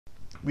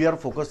we are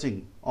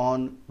focusing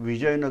on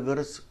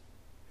Vijaynagar's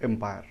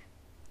empire.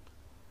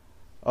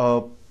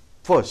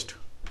 First,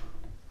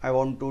 I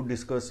want to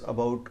discuss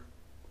about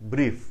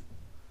brief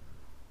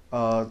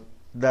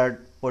that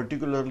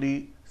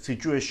particularly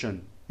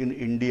situation in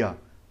India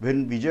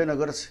when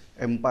Vijaynagar's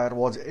empire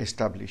was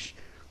established.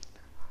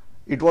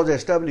 It was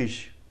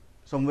established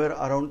somewhere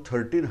around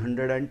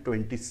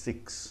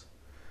 1326.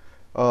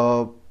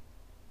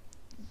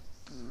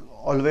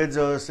 Always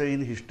say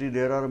in history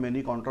there are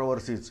many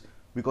controversies,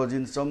 because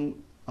in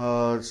some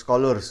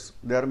scholars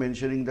they are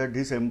mentioning that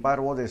this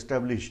empire was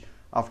established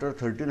after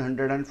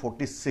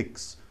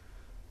 1346.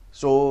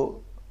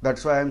 So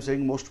that's why I am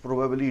saying most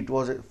probably it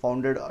was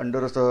founded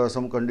under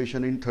some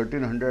condition in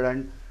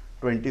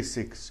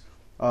 1326.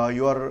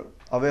 You are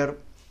aware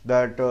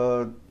that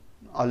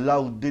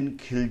Alauddin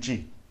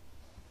Khilji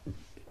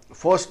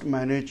first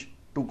managed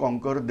to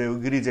conquer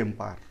Devgiri's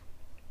empire,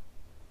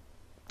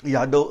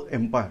 Yadav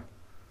empire.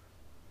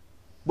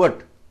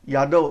 But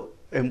Yadav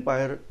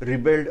empire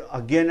rebelled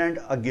again and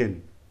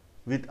again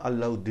with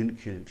Alauddin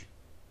Khilji.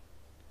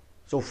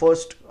 So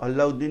first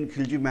Alauddin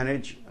Khilji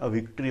managed a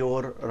victory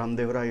over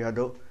Ramdev Rai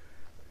Yadav.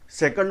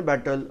 Second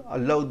battle,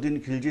 Alauddin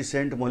Khilji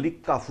sent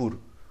Malik Kafur,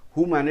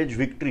 who managed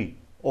victory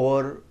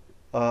over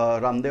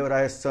Ramdev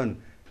Rai's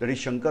son, that is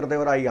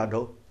Shankardev Rai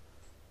Yadav.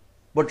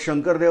 But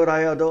Shankardev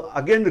Rai Yadav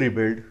again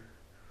rebelled.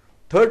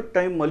 Third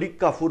time Malik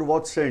Kafur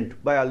was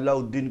sent by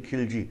Alauddin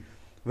Khilji,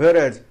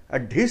 whereas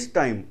at this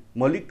time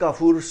Malik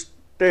Kafur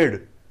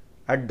stayed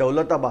at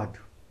Daulatabad,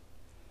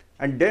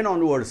 and then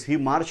onwards he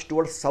marched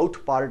towards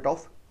south part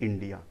of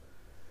India,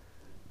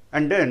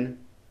 and then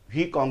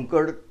he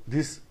conquered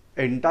this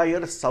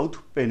entire south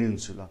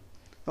peninsula.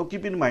 Now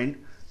keep in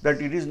mind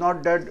that it is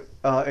not that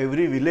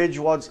every village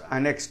was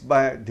annexed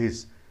by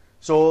this.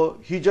 So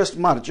he just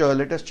marched.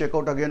 Let us check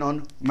out again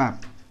on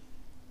map.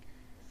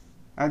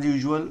 As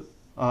usual,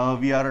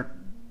 we are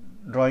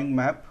drawing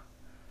map.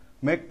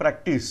 Make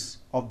practice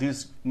of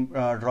this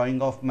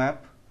drawing of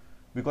map,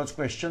 because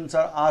questions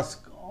are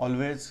asked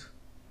always,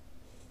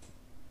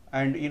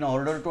 and in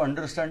order to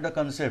understand the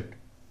concept,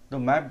 the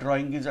map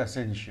drawing is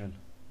essential.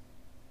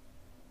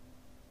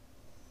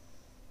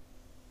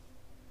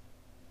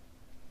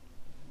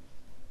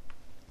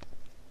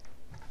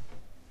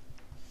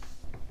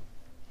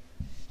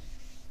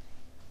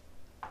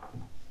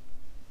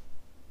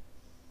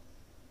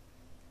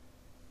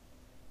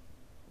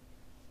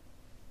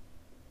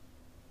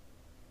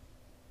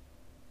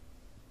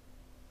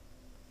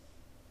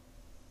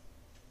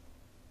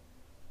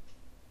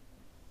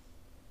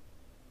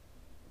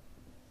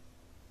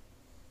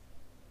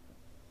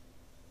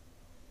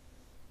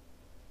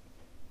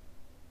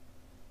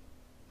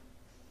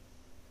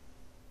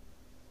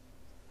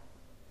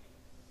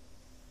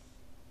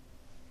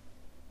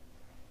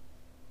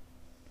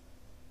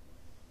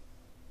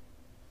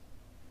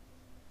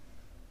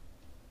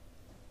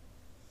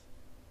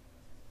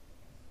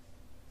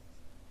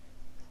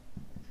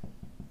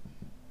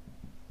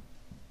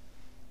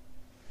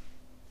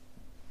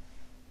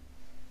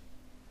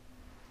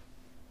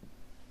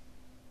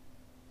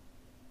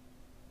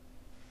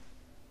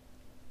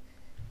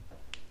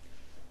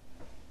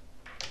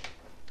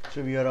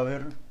 So we are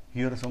aware,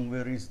 here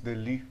somewhere is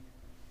Delhi,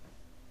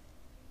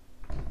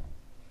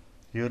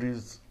 here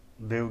is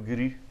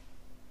Devgiri.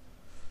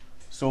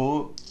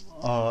 So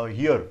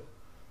here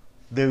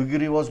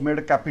Devgiri was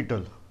made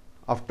capital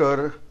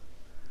after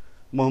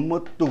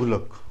Muhammad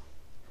Tughlaq.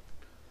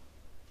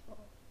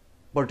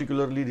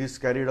 Particularly this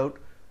carried out.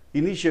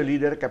 Initially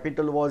their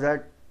capital was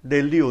at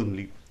Delhi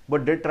only,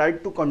 but they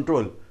tried to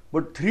control,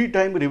 but 3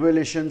 times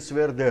rebellions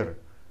were there,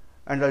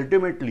 and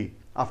ultimately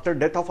after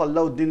death of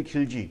Alauddin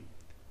Khilji,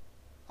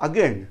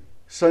 again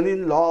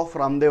son-in-law of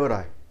Ramdev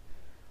Rai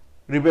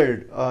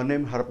rebelled,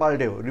 named Harpal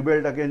Dev,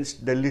 rebelled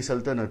against Delhi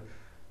Sultanate,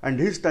 and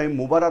this time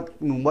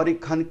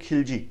Mubarak Khan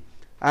Khilji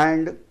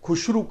and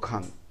Khushru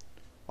Khan,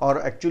 or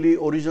actually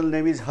original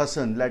name is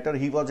Hassan, later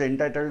he was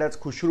entitled as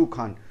Khushru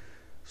Khan.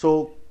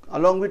 So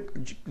along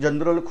with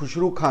General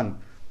Khushru Khan,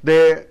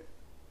 they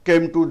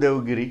came to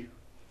Devgiri,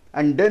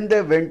 and then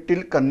they went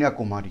till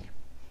Kanyakumari.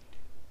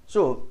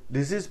 So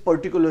this is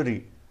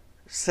particularly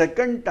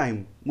second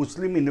time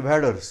Muslim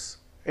invaders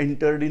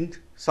entered in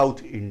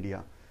South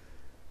India.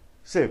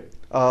 Say,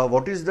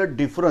 what is the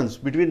difference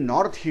between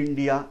North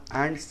India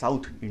and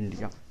South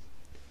India?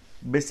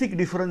 Basic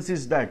difference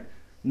is that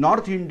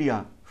North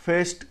India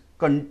faced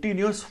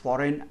continuous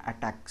foreign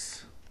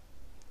attacks,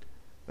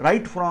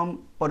 right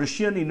from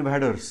Persian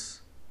invaders,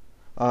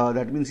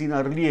 that means in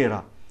early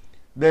era,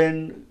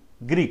 then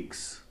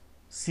Greeks,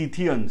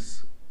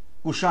 Scythians,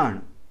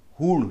 Kushan,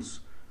 Huns,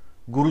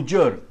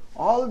 Gurjar,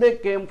 all they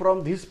came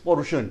from this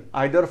portion,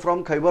 either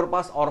from Khyber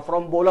Pass or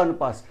from Bolan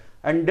Pass,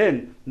 and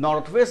then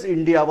northwest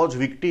India was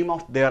victim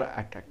of their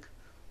attack.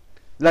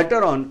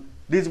 Later on,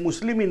 these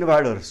Muslim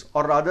invaders,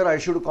 or rather I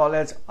should call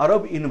as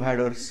Arab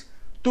invaders,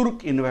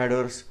 Turk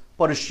invaders,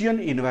 Persian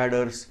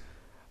invaders,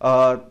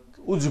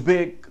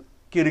 Uzbek,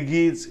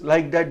 Kyrgyz,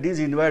 like that, these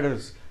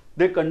invaders,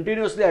 they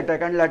continuously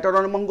attack, and later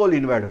on Mongol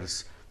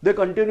invaders, they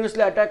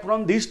continuously attack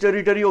from this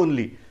territory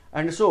only,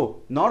 And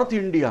so North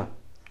India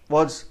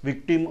was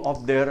victim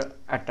of their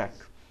attack.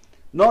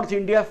 North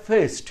India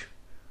faced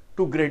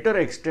to greater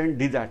extent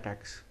these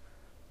attacks,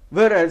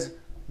 whereas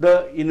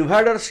the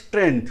invader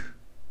strength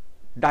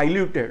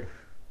diluted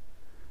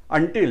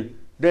until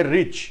they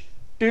reach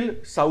till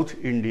South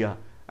India.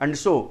 And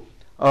so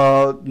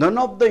none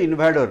of the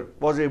invader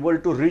was able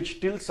to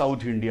reach till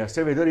South India.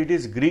 Say whether it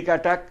is Greek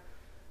attack,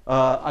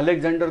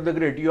 Alexander the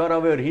Great, you are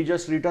aware, he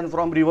just returned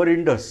from river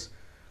Indus.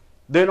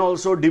 Then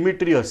also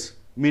Demetrius,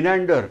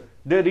 Menander,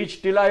 they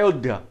reached till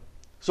Ayodhya.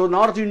 So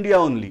North India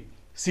only.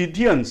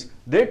 Scythians,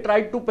 they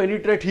tried to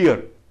penetrate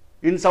here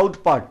in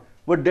south part,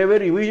 but they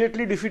were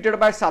immediately defeated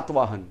by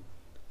Satvahan.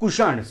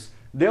 Kushans,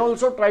 they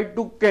also tried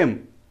to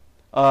come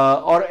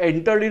or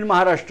entered in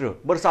Maharashtra,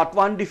 but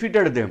Satvahan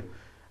defeated them.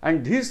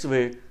 And this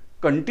way,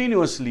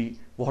 continuously,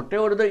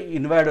 whatever the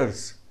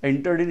invaders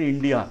entered in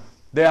India,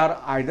 they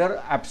are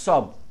either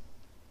absorbed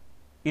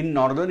in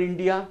northern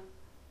India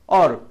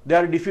or they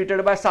are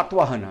defeated by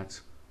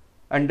Satvahanas.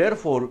 And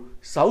therefore,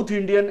 South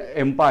Indian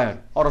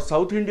Empire or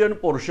South Indian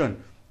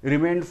portion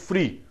remained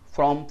free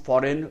from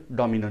foreign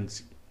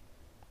dominance.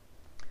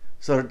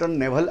 Certain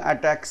naval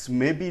attacks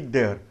may be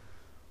there,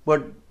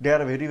 but they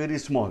are very, very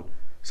small.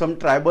 Some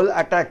tribal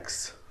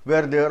attacks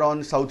were there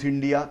on South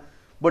India,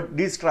 but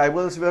these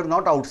tribals were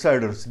not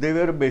outsiders. They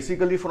were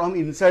basically from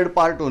inside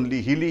part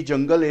only, hilly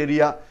jungle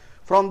area.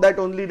 From that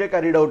only they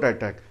carried out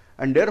attack.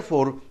 And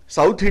therefore,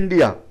 South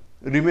India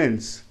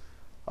remains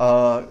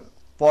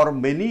for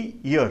many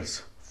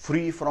years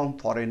free from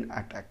foreign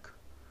attack.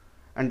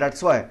 And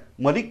that's why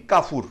Malik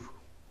Kafur,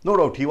 no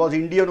doubt he was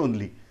Indian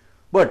only,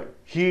 but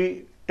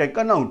he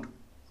taken out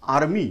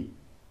army.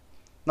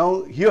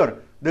 Now here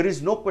there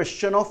is no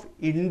question of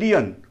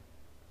Indian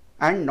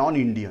and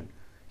non-Indian.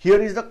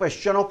 Here is the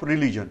question of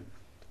religion.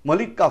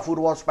 Malik Kafur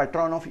was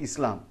patron of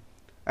Islam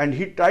and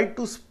he tried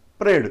to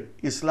spread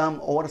Islam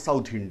over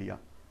South India.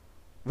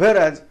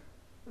 Whereas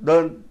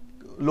the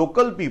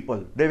local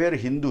people, they were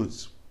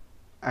Hindus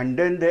and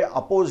then they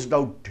opposed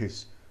out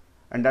this.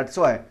 And that's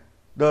why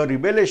the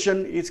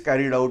rebellion is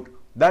carried out.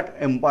 That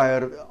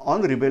empire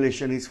on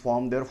rebellion is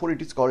formed. Therefore,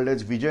 it is called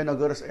as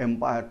Vijaynagar's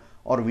empire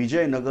or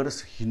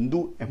Vijaynagar's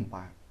Hindu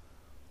empire.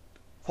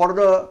 For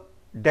the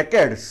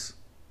decades,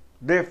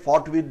 they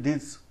fought with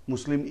these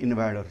Muslim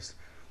invaders.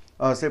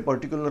 Say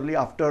particularly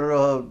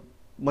after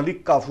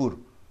Malik Kafur,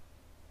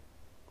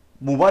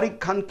 Mubarak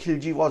Khan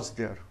Khilji was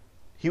there.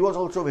 He was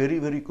also very,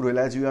 very cruel,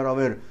 as you are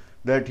aware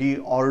that he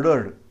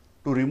ordered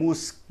to remove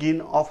skin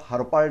of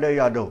Harpalde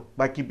Yadav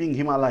by keeping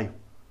him alive.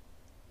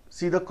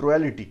 See the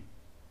cruelty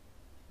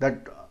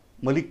that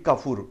Mubarak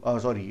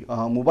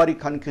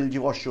Khan Khilji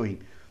was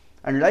showing.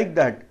 And like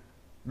that,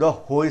 the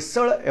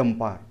Hoysal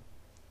empire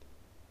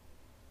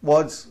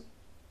was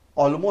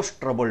almost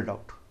troubled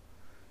out.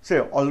 Say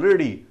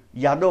already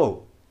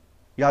Yadav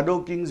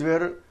kings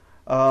were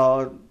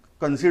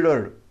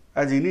considered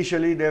as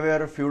initially they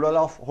were feudal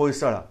of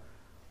Hoysala,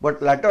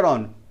 but later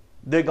on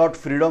they got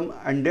freedom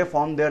and they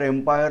formed their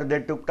empire.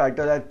 They took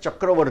title as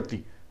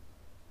Chakravarti.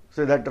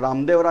 So that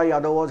Ramdev Rai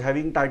Yadav was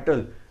having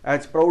title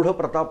as Praudha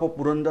Pratapa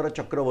Purandara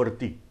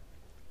Chakravarti.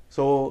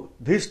 So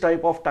this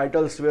type of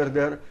titles were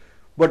there,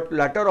 but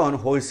later on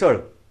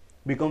Hoysal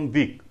become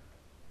weak.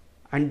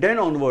 And then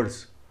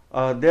onwards,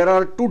 there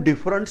are two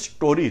different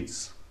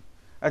stories,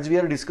 as we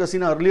are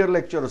discussing in earlier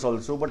lectures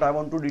also, but I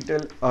want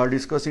to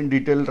discuss in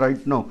detail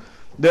right now.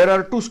 There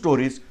are two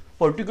stories,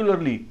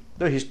 particularly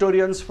the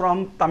historians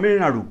from Tamil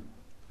Nadu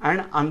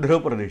and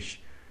Andhra Pradesh.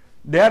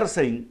 They are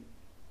saying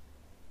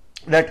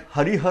that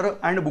Harihar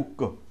and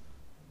Bukka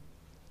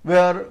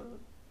were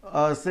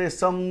say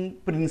some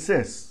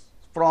princess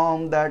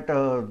from that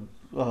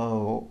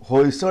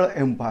Hoysal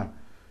empire.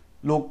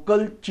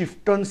 Local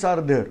chieftains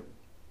are there.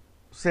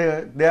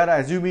 Say they are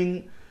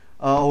assuming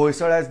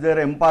Hoysal as their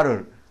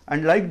emperor,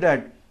 and like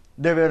that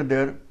they were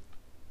there.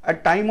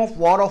 At time of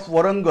war of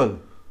Warangal,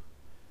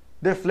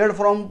 they fled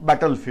from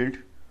battlefield,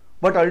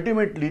 but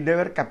ultimately they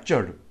were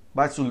captured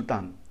by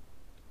Sultan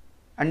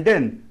and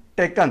then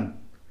taken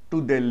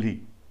to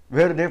Delhi,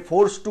 where they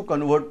forced to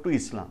convert to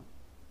Islam.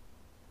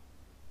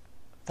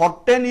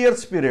 For 10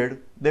 years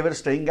period, they were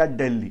staying at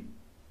Delhi.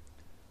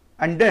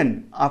 And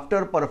then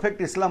after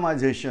perfect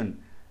Islamization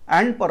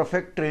and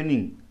perfect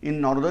training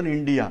in northern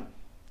India,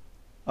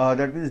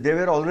 that means they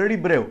were already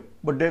brave,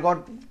 but they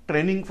got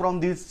training from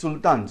these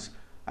sultans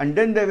and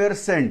then they were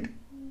sent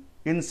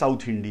in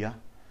South India,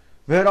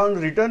 where on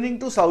returning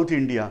to South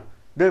India,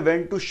 they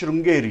went to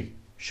Shrungeri.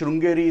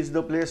 Shrungeri is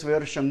the place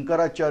where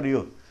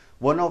Shankaracharya,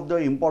 one of the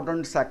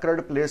important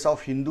sacred place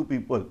of Hindu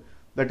people,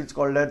 that is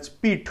called as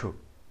Peeth.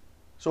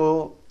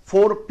 So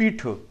 4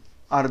 Peeth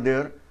are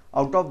there.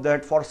 Out of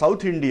that, for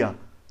South India,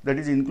 that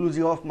is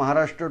inclusive of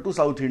Maharashtra to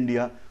South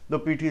India, the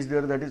Peeth is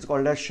there, that is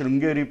called as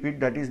Shrungeri Peeth,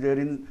 that is there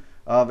in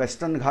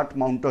Western Ghat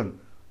mountain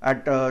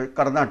at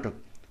Karnataka.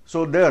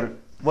 So there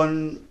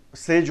one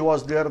sage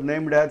was there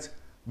named as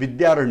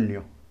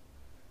Vidyaranya.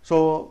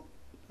 So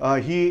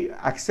he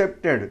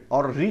accepted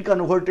or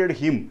reconverted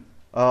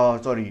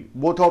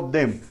both of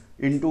them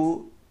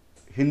into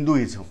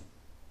Hinduism.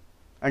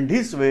 And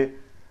this way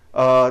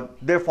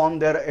they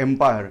formed their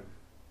empire.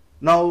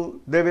 Now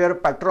they were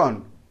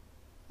patron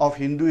of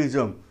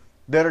Hinduism.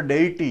 Their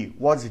deity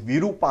was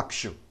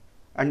Virupaksha,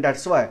 and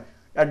that's why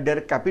at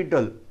their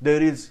capital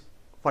there is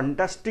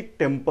fantastic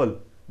temple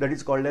that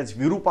is called as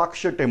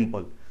Virupaksha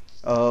temple.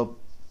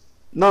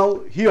 Now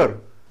here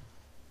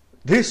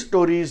this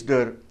story is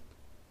there.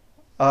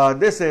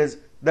 They says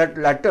that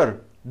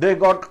later they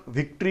got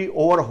victory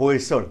over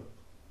Hoysala.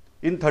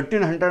 In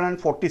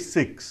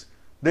 1346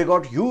 they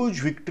got huge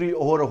victory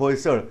over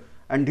Hoysala,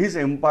 and his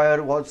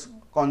empire was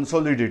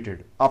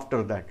consolidated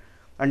after that,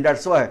 and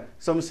that's why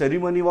some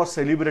ceremony was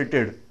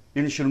celebrated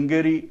in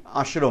Sringeri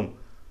ashram,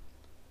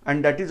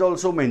 and that is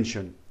also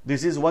mentioned.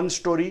 This is one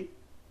story.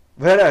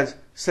 Whereas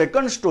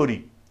second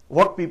story,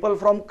 what people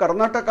from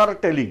Karnataka are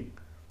telling,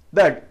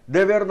 that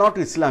they were not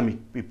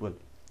Islamic people,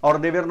 or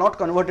they were not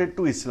converted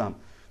to Islam.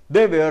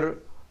 They were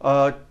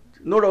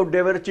no doubt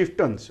they were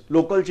chieftains,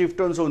 local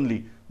chieftains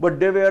only, but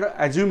they were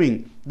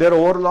assuming their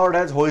overlord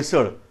as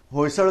Hoysala.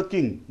 Hoysala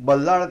king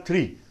Ballad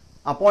III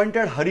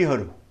appointed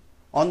Harihar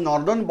on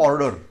northern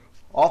border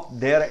of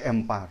their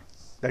empire,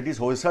 that is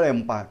Hoysala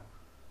empire,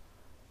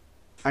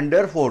 and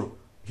therefore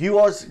he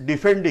was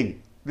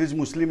defending these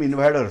Muslim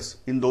invaders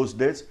in those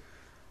days.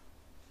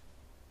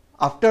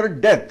 After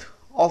death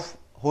of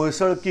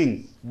Hoysala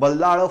king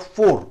Ballad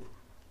IV,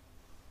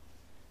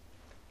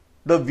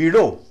 the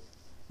widow,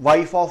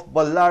 wife of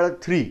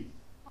Ballad III,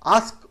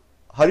 asked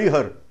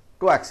Harihar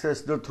to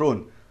access the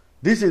throne.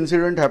 This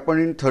incident happened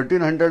in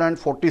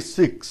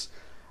 1346,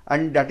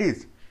 and that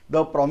is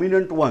the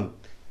prominent one,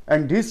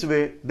 and this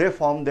way they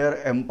formed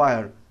their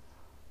empire.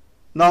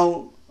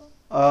 Now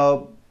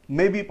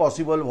may be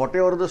possible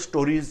whatever the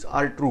stories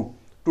are true.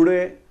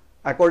 Today,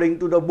 according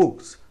to the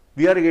books,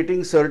 we are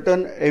getting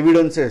certain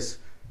evidences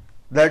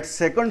that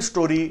second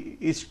story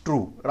is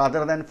true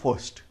rather than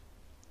first,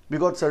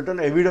 because certain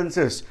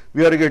evidences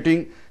we are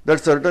getting,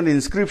 that certain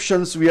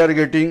inscriptions we are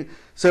getting.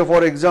 Say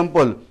for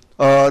example,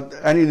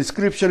 an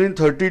inscription in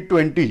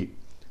 1320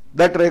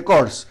 that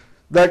records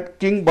that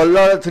King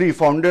Ballad III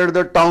founded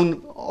the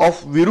town of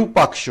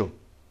Virupaksha,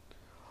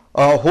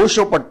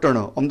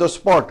 Hoshopattana, on the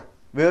spot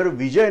where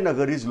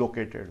Vijaynagar is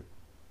located.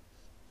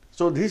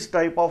 So this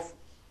type of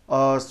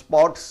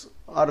spots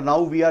are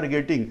now we are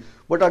getting.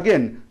 But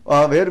again,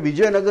 where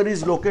Vijaynagar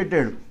is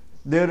located,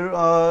 there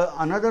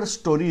another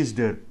story is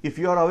there. If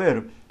you are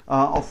aware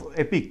of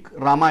epic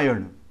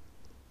Ramayana,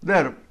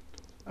 there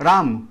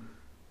Ram,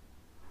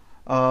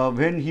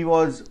 when he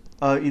was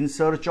in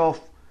search of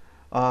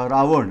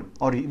Ravan,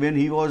 or when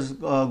he was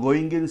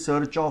going in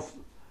search of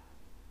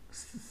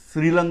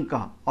Sri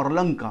Lanka or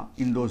Lanka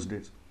in those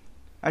days,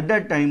 at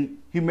that time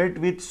he met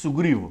with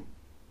Sugriva,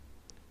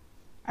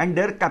 and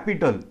their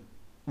capital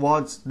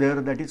was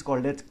there, that is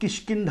called as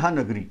Kishkinda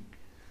Nagari.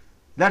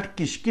 That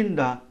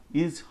Kishkinda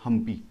is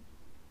Hampi.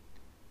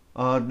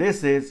 They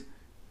says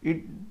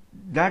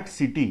that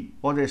city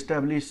was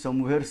established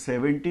somewhere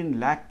 17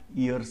 lakh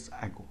years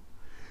ago.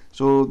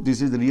 So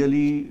this is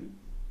really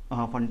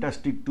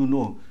fantastic to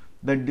know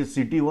that this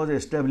city was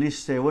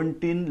established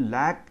 17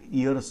 lakh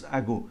years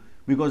ago,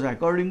 because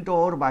according to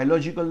our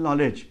biological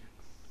knowledge,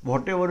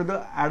 whatever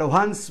the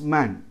advanced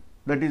man,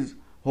 that is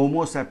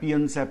Homo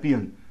sapiens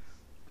sapien,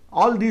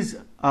 all these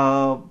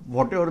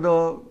whatever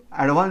the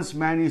advanced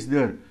man is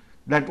there,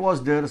 that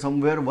was there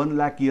somewhere 1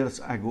 lakh years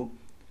ago,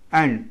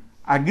 and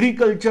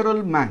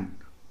agricultural man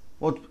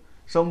was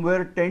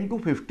somewhere 10 to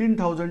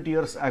 15,000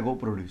 years ago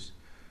produced.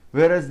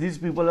 Whereas these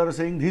people are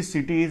saying this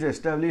city is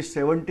established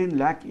 17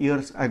 lakh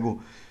years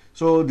ago.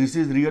 So this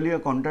is really a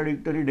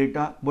contradictory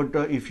data, but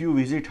if you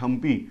visit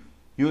Hampi,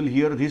 you will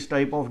hear this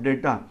type of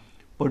data.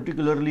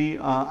 Particularly,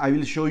 I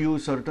will show you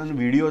certain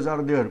videos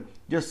are there.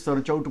 Just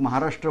search out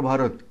Maharashtra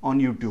Bharat on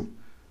YouTube.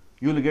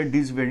 You will get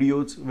these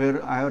videos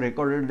where I have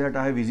recorded that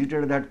I have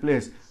visited that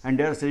place, and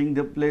they are saying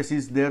the place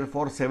is there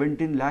for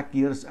 17 lakh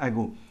years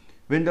ago.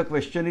 When the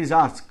question is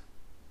asked,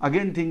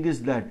 again thing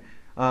is that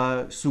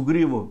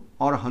Sugriva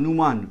or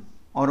Hanuman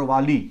or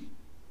Vali,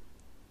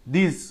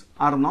 these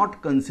are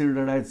not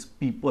considered as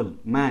people,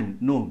 man,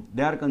 no,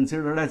 they are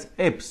considered as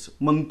apes,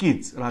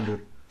 monkeys rather.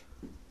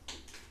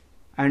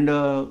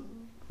 And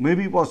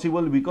maybe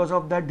possible because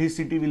of that this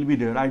city will be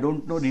there. I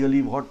don't know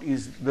really what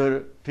is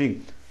the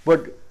thing,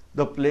 but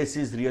the place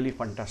is really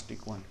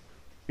fantastic one.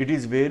 It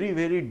is very,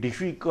 very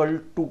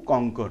difficult to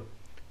conquer.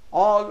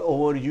 All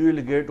over you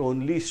will get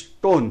only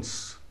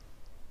stones,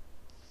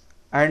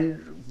 and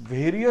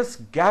various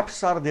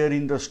gaps are there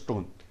in the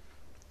stone.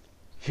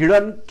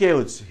 Hidden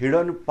caves,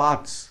 hidden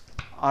paths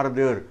are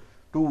there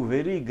to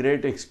very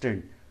great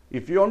extent.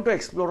 If you want to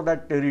explore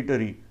that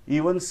territory,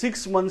 even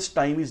 6 months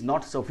time is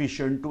not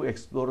sufficient to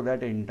explore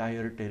that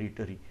entire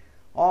territory.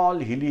 All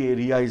hilly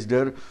area is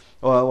there.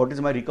 What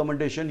is my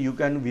recommendation? You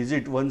can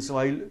visit once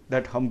while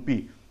that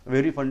Hampi,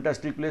 very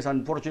fantastic place.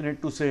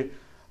 Unfortunate to say,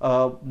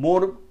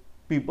 more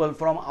people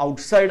from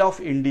outside of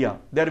India,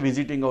 they are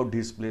visiting out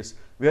this place,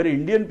 where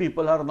Indian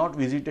people are not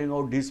visiting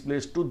out this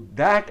place to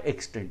that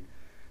extent.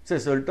 Say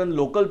certain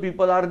local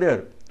people are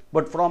there,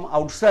 but from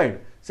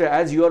outside, say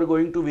as you are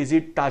going to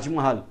visit Taj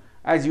Mahal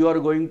as you are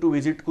going to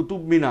visit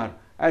Qutub Minar,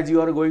 as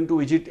you are going to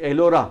visit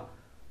Ellora.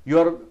 You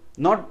are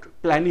not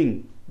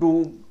planning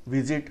to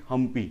visit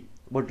Hampi,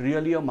 but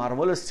really a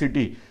marvelous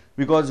city,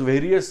 because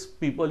various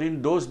people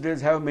in those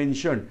days have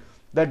mentioned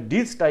that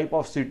these type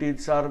of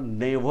cities are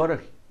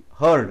never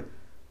heard,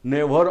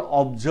 never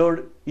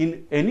observed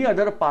in any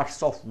other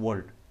parts of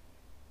world.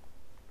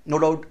 No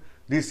doubt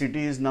this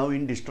city is now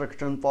in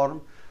destruction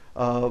form,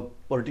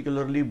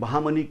 particularly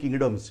Bahmani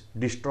kingdoms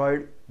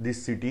destroyed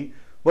this city,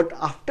 but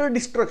after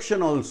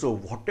destruction also,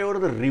 whatever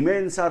the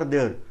remains are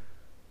there,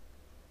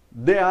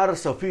 they are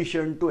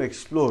sufficient to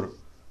explore.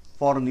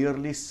 For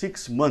nearly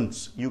 6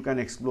 months you can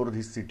explore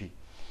this city.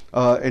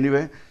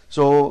 Anyway,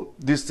 so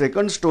this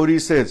second story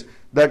says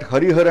that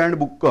Harihara and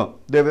Bukka,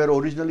 they were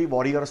originally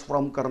warriors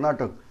from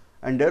Karnataka,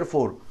 and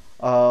therefore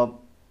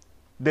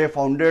they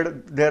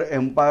founded their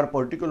empire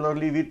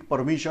particularly with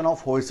permission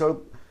of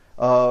Hoysal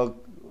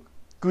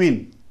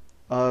queen,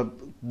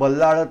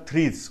 Ballada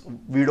III's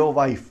widow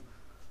wife,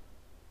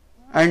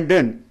 and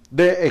then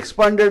they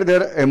expanded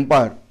their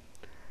empire.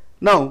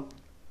 Now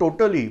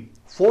totally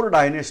 4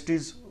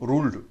 dynasties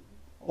ruled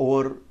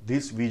over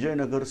this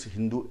Vijaynagar's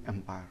Hindu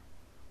empire.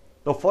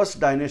 The first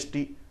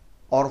dynasty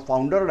or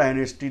founder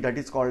dynasty, that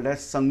is called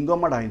as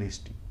Sangama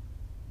dynasty.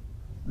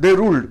 They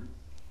ruled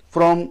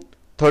from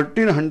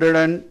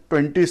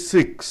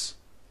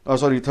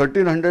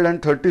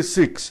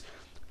 1336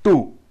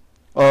 to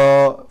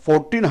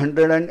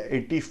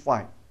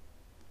 1485.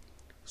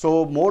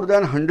 So more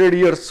than 100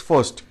 years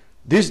first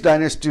this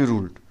dynasty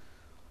ruled.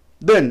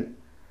 Then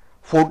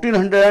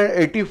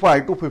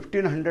 1485 to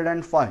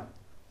 1505,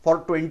 for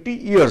 20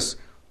 years,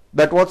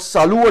 that was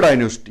Saluva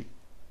dynasty.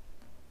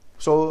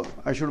 So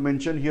I should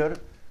mention here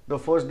the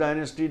first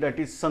dynasty, that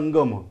is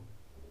Sangama,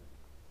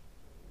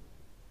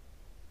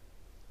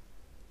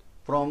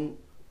 from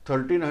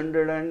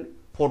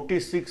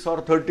 1346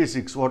 or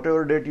 36,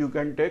 whatever date you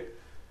can take,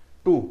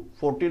 to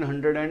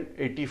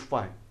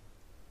 1485.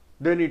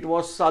 Then it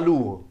was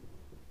Saluva,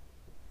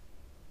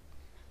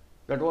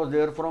 that was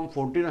there from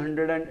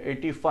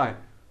 1485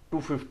 to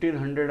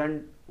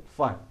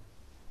 1505.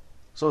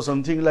 So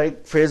something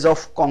like phase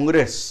of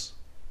Congress,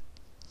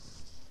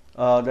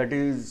 that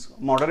is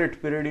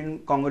moderate period in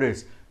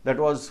Congress, that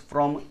was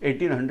from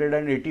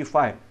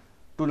 1885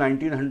 to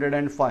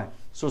 1905.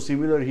 So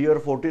similar here,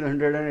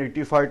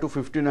 1485 to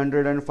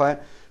 1505,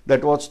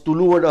 that was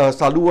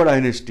Saluva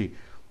dynasty.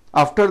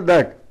 After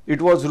that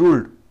it was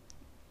ruled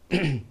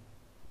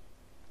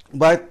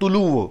by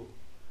Tuluva.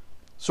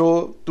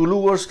 So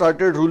Tuluva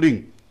started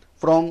ruling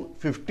from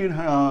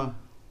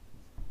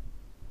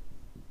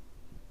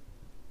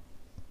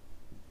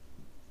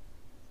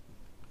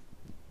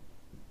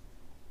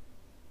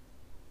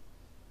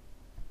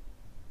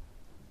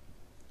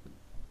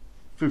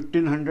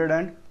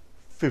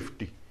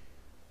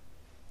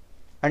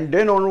and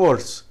then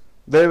onwards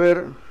there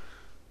were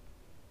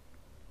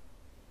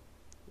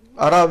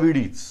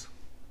Aravids.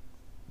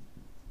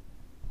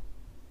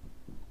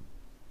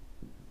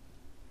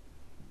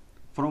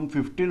 From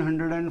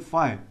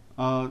 1505,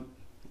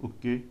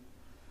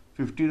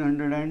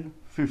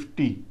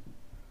 1550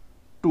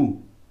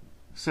 to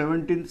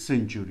 17th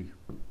century.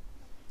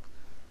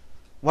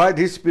 Why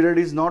this period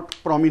is not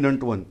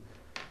prominent one?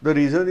 The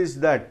reason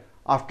is that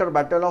after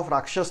battle of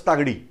Rakshas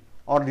Tagdi,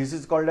 or this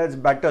is called as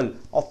battle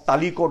of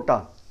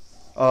Talikota,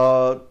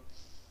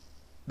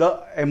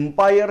 the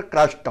empire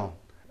crashed down.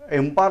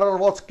 Emperor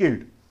was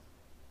killed,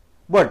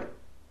 but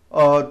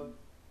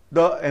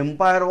the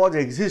empire was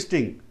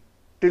existing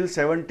till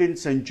 17th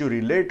century,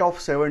 late of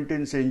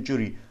 17th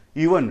century.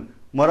 Even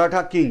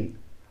Maratha king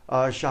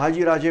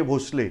Shahaji Raje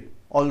Bhosle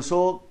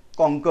also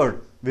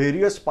conquered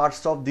various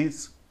parts of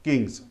these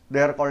kings.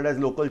 They are called as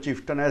local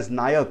chieftain as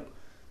Nayak.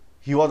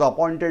 He was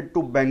appointed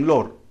to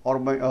Bangalore, or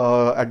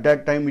at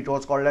that time it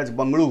was called as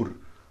Bangalore,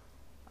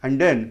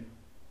 and then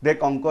they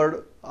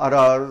conquered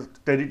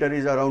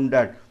territories around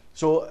that.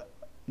 So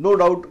no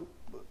doubt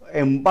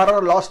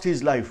emperor lost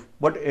his life,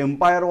 but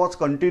empire was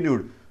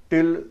continued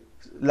till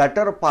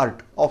latter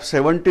part of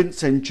 17th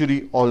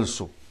century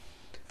also.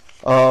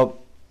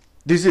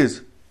 This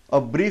is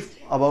a brief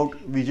about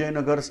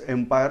Vijaynagar's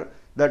empire,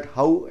 that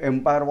how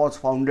empire was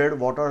founded,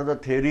 what are the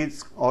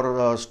theories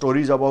or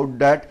stories about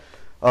that,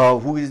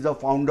 who is the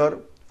founder.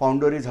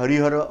 Founder is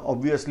Harihara,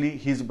 obviously.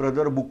 His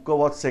brother Bukka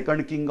was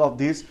second king of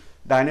this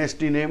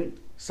dynasty named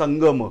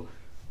Sangama.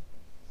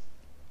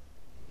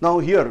 Now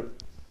here,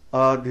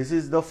 this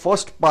is the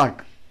first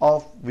part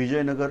of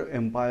Vijayanagar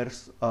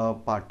empire's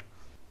part.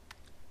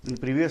 In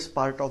previous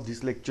part of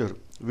this lecture,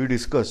 we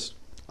discussed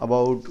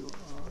about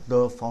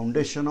the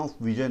foundation of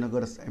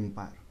Vijayanagar's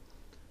empire.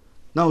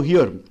 Now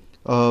here,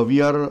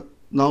 we are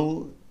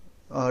now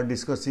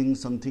discussing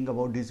something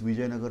about this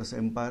Vijayanagar's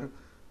empire.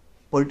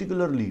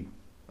 Particularly,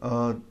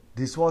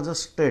 this was a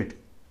state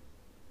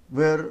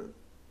where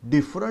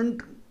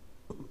different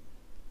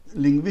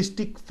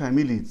linguistic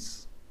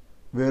families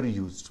were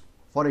used.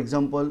 For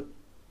example,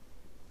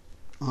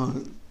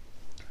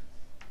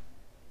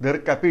 their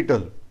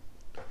capital,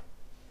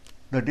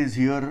 that is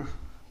here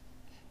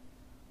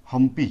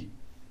Hampi.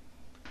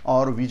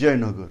 or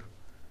Vijaynagar.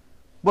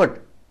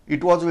 But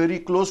it was very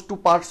close to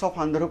parts of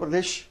Andhra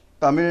Pradesh,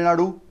 Tamil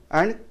Nadu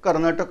and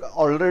Karnataka.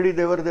 Already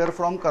they were there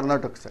from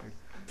Karnataka side.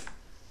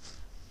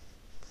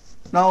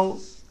 Now,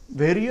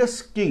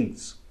 various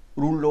kings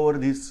ruled over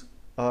these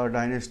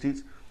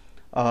dynasties.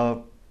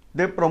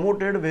 They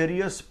promoted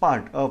various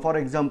part. For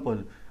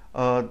example,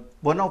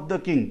 one of the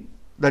king,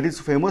 that is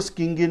famous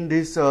king in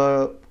this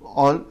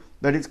all,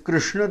 that is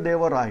Krishna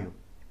Deva Raya.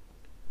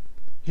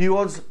 He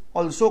was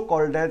also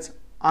called as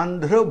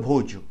Andhra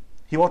Bhoj.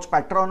 He was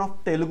patron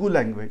of Telugu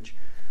language.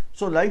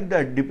 So like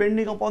that,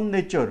 depending upon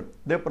nature,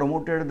 they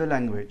promoted the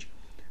language.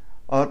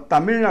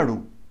 Tamil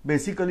Nadu,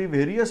 basically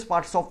various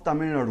parts of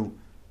Tamil Nadu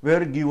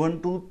were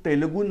given to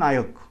Telugu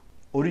Nayak.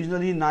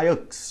 Originally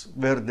Nayaks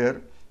were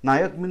there.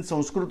 Nayak means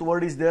Sanskrit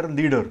word is their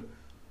leader.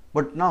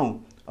 But now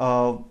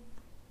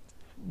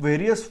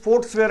various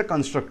forts were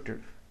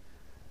constructed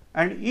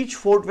and each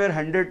fort were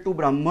handed to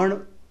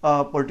Brahman,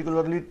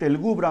 particularly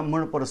Telugu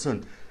Brahman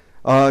person.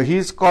 He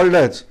is called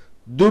as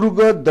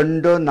Durga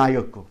Danda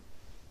Nayak.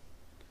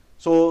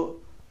 So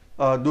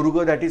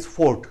Durga, that is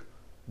fort.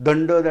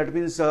 Danda, that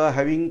means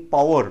having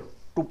power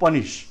to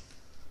punish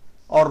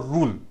or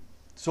rule.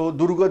 So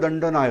Durga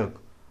Danda Nayak.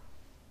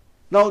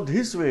 Now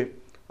this way,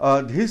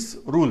 this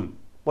rule,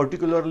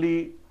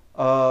 particularly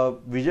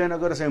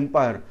Vijaynagar's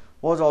empire,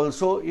 was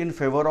also in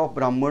favor of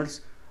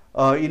Brahmins.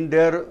 In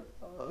their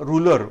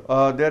ruler,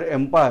 their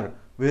empire,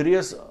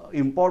 various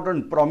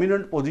important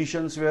prominent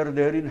positions were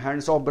there in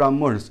hands of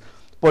Brahmins.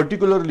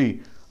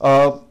 Particularly,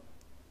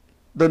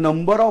 the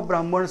number of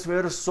Brahmins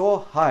were so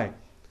high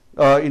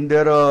in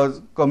their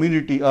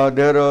community,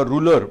 their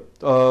ruler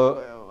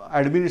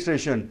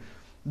administration,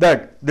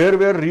 that there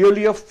were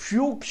really a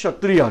few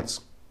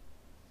Kshatriyas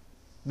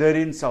there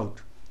in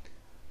south.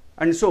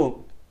 And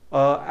so,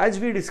 as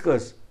we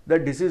discussed,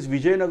 that this is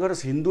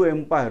Vijaynagar's Hindu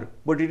empire,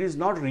 but it is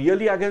not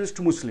really against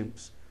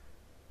Muslims.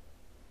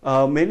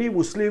 Many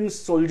Muslim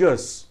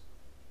soldiers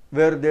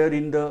were there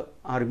in the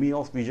army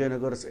of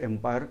Vijaynagar's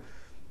empire.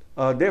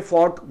 They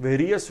fought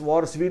various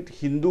wars with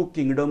Hindu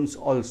kingdoms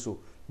also.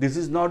 This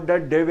is not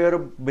that they were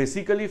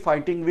basically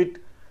fighting with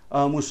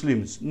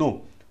Muslims,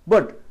 no.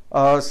 But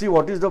see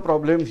what is the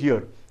problem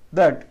here,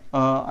 that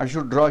I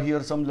should draw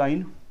here some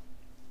line.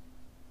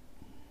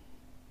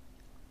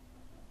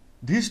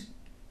 This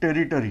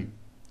territory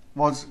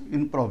was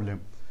in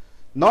problem.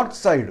 North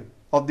side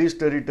of this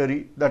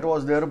territory, that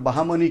was their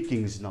Bahmani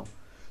kings now.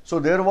 So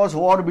there was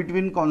war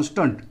between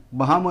constant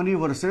Bahmani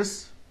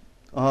versus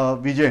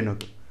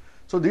Vijayanagar.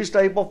 So this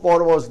type of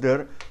war was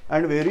there,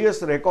 and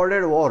various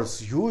recorded wars,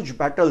 huge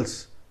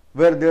battles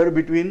were there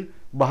between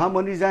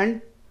Bahmanis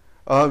and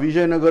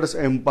Vijayanagar's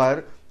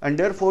empire, and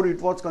therefore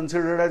it was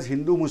considered as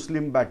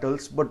Hindu-Muslim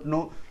battles. But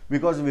no,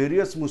 because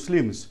various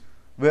Muslims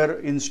were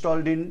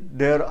installed in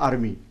their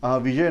army,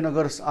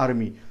 Vijayanagar's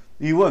army.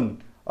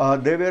 Even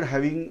they were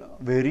having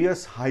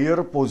various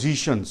higher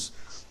positions.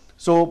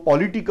 So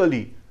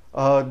politically,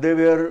 they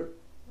were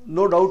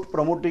no doubt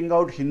promoting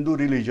out Hindu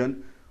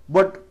religion,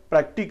 but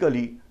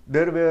practically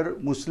there were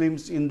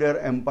Muslims in their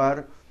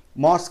empire.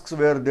 Mosques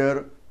were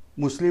there,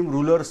 Muslim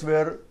rulers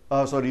were,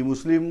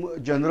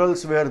 Muslim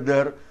generals were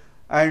there,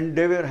 and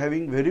they were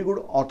having very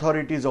good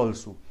authorities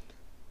also.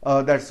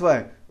 That's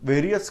why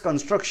various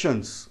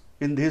constructions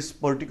in this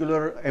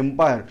particular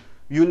empire,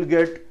 you will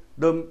get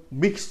the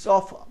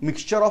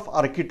mixture of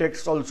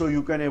architects also.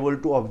 You can able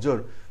to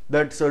observe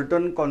that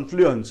certain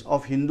confluence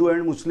of Hindu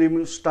and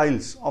Muslim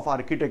styles of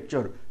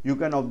architecture you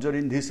can observe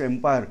in this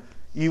empire.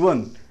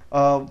 Even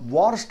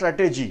war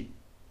strategy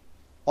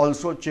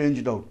also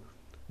changed out.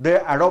 They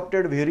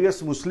adopted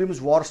various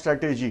Muslims' war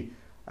strategy,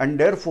 and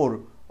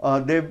therefore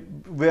they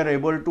were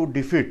able to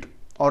defeat,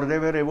 or they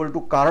were able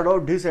to carve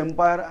out this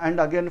empire and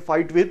again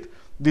fight with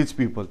these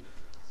people.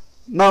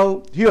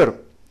 Now here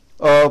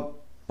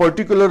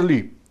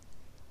particularly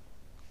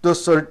the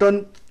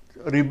certain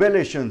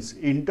rebellions,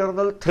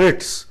 internal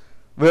threats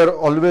were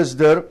always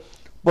there.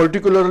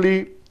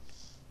 Particularly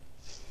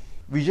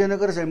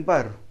Vijayanagar's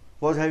empire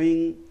was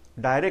having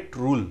direct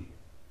rule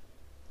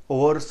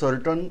over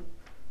certain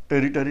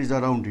territories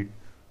around it.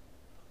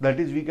 That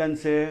is, we can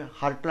say,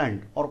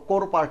 heartland or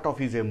core part of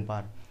his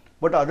empire.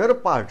 But other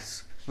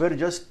parts were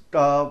just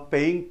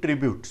paying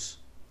tributes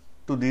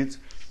to this,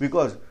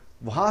 because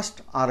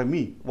vast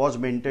army was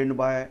maintained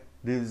by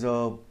this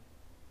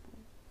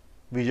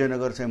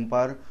Vijayanagar's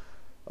empire.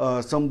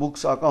 Some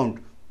books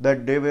account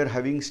that they were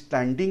having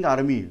standing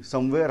army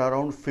somewhere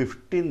around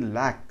 15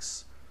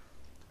 lakhs.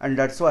 And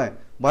that's why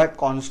by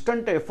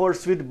constant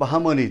efforts with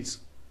Bahmanis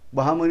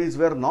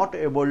were not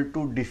able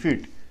to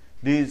defeat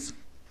these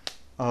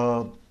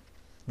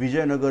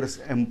Vijayanagar's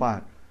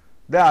empire.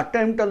 They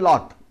attempt a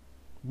lot,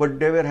 but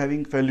they were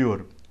having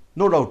failure.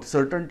 No doubt,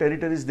 certain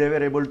territories they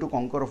were able to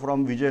conquer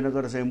from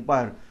Vijayanagar's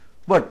empire,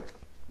 but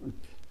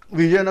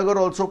Vijayanagar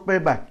also pay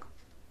back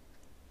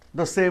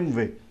the same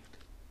way.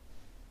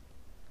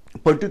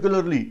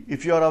 Particularly,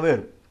 if you are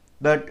aware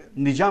that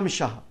Nizam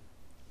Shah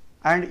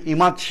and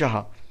Imad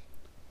Shah,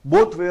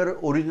 both were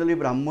originally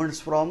Brahmins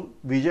from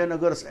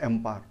Vijayanagar's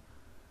empire.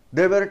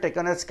 they were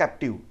taken as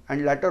captive,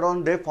 and later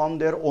on they formed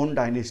their own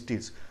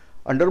dynasties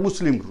under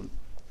Muslim rule.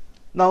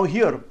 Now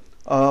here,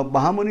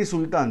 Bahmani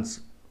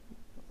sultans,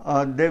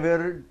 they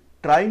were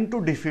trying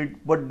to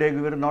defeat, but they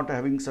were not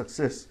having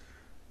success.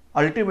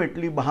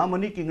 Ultimately,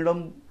 Bahmani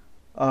kingdom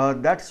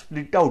that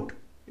split out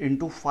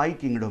into 5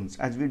 kingdoms,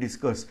 as we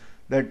discussed,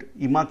 that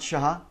Imad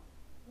Shah,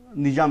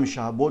 Nizam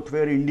Shah, both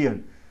were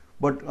Indian,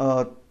 but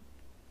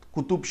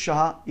Qutub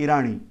Shah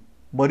Irani,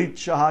 Barid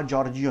Shah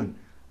Georgian,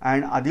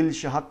 and Adil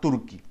Shah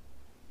Turki.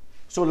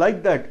 So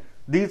like that,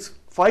 these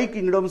 5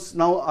 kingdoms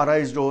now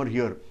arised over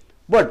here.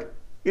 But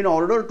in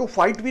order to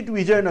fight with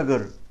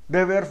Vijaynagar,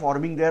 they were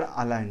forming their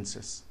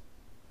alliances.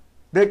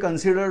 They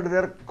considered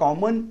their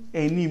common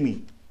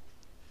enemy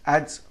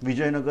as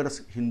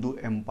Vijayanagar's Hindu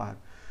empire.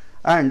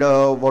 And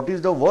what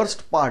is the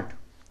worst part,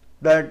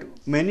 that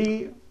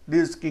many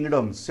these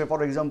kingdoms, say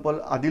for example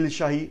Adil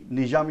Shahi,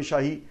 Nizam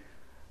Shahi,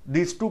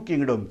 these 2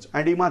 kingdoms,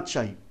 and Imad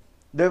Shahi,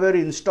 they were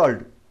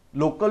installed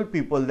local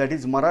people, that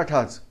is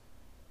Marathas,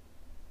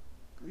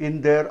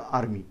 in their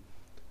army,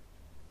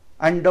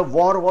 and the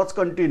war was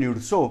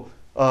continued. So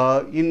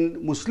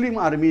in Muslim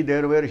army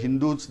there were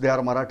Hindus, they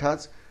are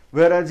Marathas,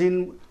 whereas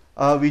in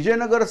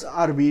Vijayanagar's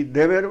army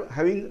they were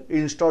having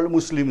installed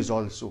Muslims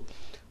also.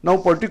 Now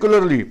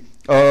particularly,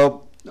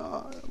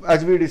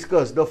 as we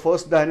discussed, the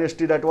first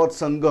dynasty, that was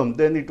Sangam,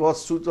 then it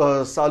was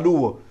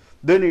Saluva,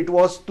 then it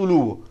was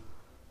Tuluva.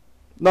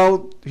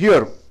 Now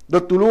here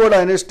the Tuluva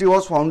dynasty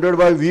was founded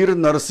by Veer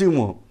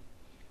Narasimha,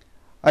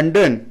 and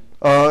then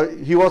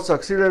he was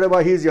succeeded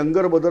by his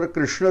younger brother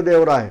Krishna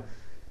Dev Rai.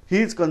 He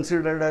is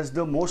considered as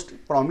the most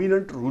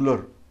prominent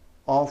ruler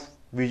of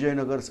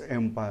Vijayanagar's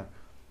empire.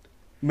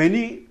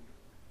 Many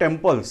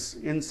temples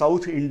in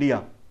South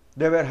India,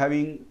 they were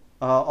having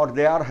or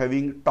they are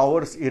having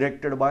towers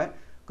erected by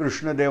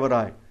Krishna Dev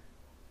Rai.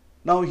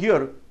 Now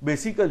here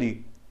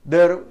basically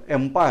their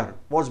empire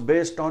was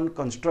based on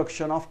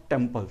construction of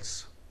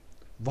temples.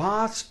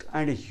 Vast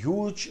and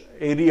huge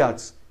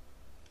areas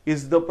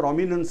is the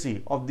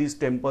prominency of this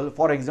temple.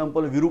 For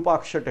example,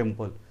 Virupaksha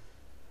temple,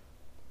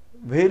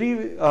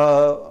 very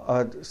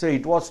say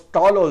it was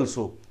tall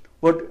also,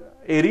 but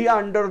area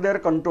under their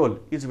control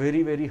is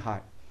very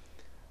high.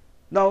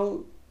 Now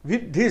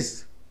with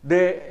this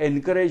they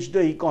encouraged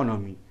the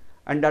economy,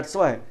 and that's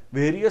why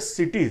various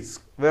cities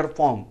were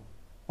formed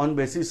on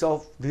basis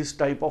of this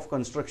type of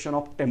construction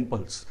of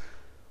temples.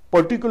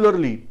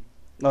 Particularly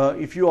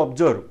if you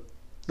observe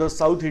the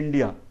South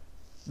India,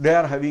 they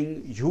are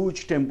having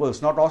huge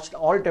temples. Not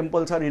all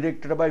temples are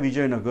erected by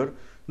Vijayanagar,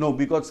 no,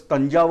 because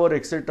Tanjavur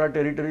etc.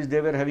 territories,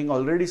 they were having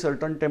already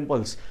certain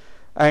temples.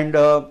 And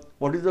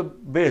what is the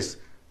base?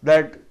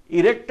 That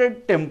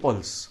erected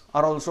temples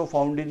are also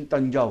found in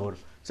Tanjavur.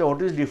 So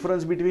what is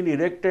difference between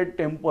erected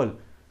temple?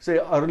 Say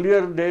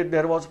earlier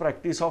there was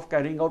practice of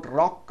carrying out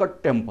rock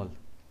cut temple.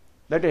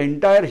 That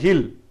entire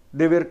hill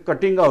they were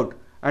cutting out,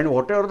 and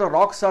whatever the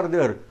rocks are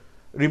there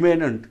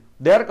remnant,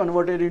 they are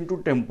converted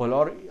into temple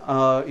or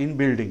in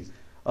building.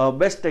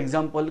 Best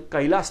example,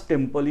 Kailas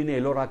temple in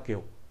Ellora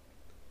cave.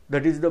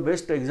 That is the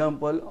best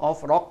example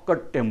of rock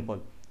cut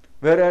temple.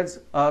 Whereas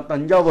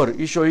Tanjavur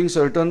is showing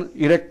certain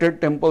erected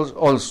temples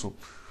also.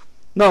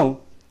 Now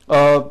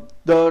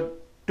the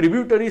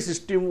tributary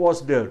system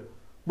was there,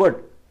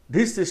 but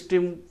this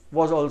system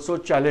was also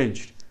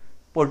challenged.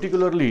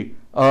 Particularly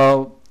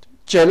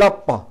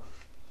Chelappa,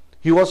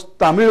 he was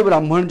Tamil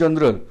Brahman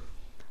general,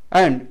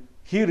 and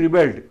he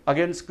rebelled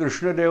against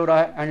Krishna Dev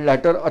Rai and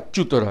later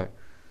Achyuta Rai.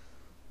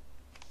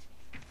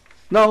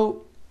 Now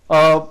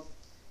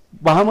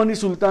Bahmani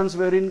sultans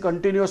were in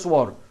continuous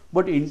war,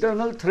 but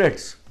internal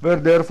threats were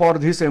there for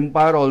this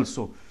empire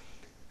also.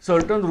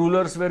 Certain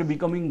rulers were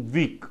becoming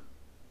weak.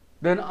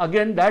 Then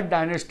again that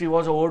dynasty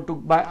was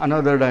overtook by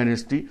another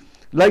dynasty.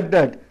 Like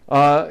that,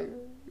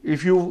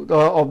 if you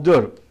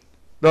observe,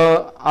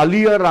 the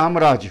Aliya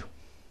Ramraj,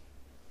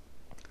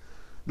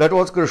 that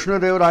was Krishna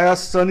Dev Rai's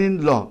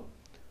son-in-law.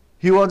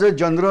 He was a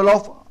general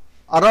of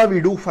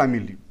Aravidu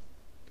family,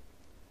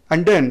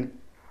 and then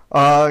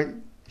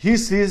he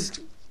seized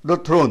the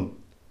throne,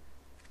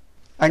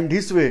 and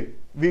this way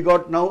we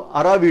got now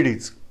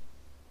Aravids,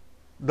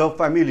 the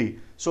family.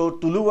 So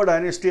Tuluva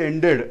dynasty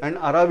ended and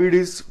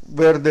Aravids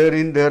were there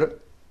in their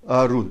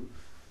rule.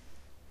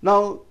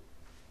 Now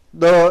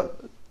the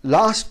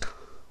last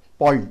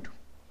point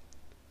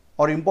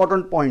or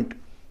important point,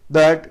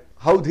 that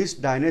how this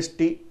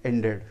dynasty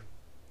ended.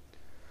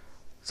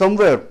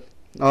 Somewhere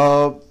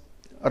Ram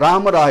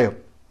Raya,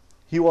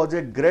 he was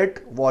a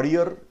great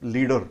warrior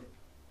leader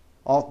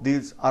of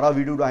this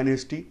Aravidu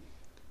dynasty.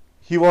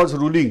 He was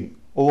ruling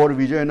over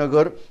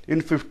Vijayanagar. In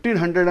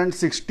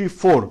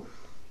 1564,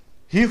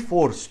 he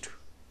forced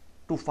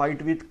to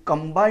fight with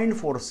combined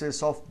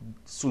forces of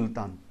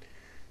Sultan.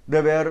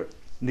 They were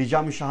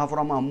Nizam Shah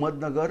from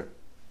Ahmednagar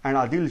and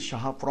Adil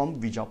Shah from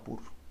Vijapur.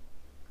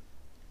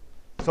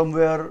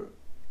 Somewhere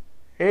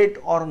 8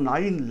 or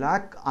 9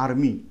 lakh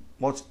army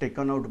was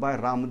taken out by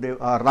Ram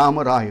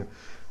Raya.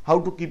 How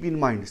to keep in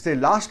mind? Say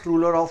last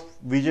ruler of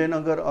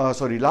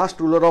Vijayanagar, last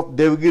ruler of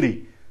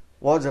Devgiri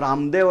was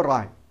Ramdev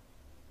Rai,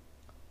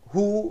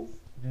 who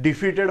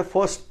defeated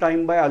first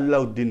time by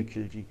Alauddin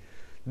Khilji.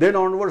 Then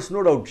onwards,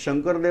 no doubt,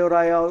 Shankar Dev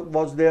Raya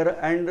was there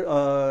and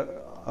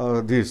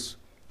this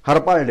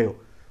Harpal Dev.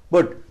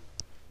 But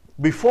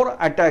before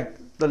attack,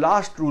 the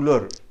last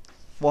ruler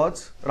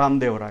was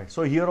Ramdev Rai.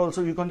 So here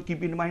also you can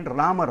keep in mind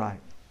Ram Rai.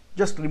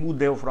 Just remove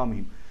Dev from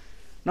him.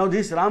 Now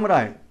this Ram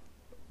Rai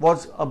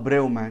was a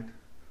brave man.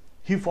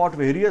 He fought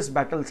various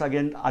battles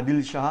against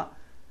Adil Shah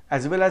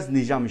as well as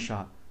Nizam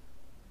Shah.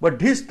 But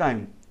this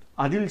time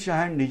Adil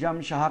Shah and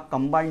Nizam Shah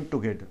combined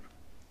together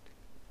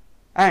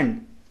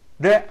and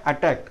they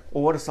attacked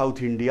over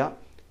South India.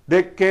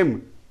 They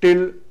came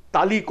till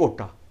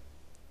Talikota,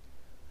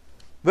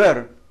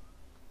 where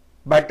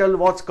battle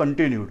was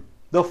continued.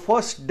 The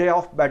first day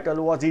of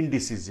battle was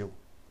indecisive.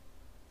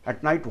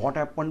 At night what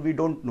happened we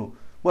don't know.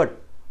 But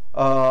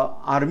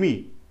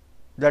army,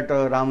 that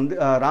Ram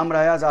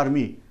Raya's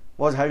army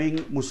was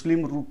having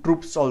Muslim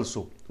troops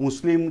also,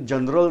 Muslim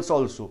generals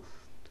also.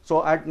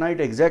 So at night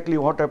exactly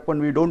what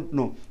happened we don't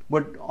know.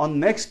 But on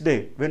next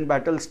day when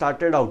battle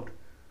started out,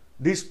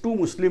 these two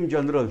Muslim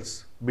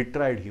generals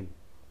betrayed him.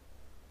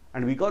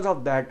 And because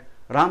of that,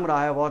 Ram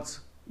Raya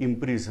was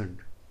imprisoned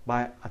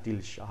by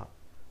Adil Shah.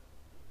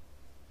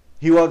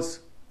 He was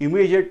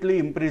immediately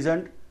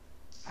imprisoned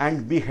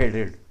and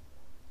beheaded.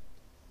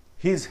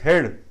 His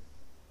head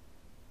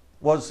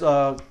was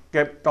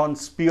kept on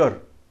spear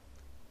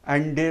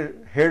and their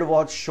head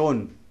was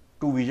shown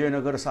to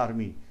Vijaynagar's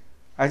army.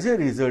 As a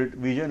result,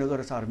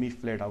 Vijaynagar's army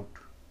fled out.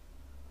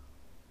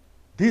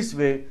 This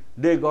way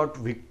they got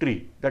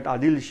victory, that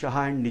Adil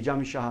Shah and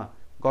Nizam Shah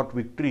got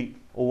victory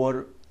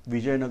over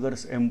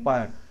Vijaynagar's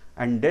empire,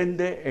 and then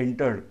they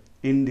entered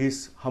in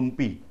this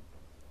Hampi,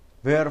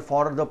 where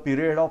for the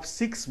period of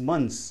 6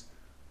 months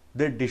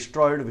they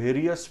destroyed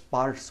various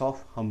parts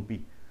of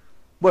Hampi.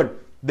 But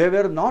they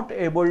were not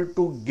able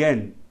to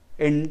gain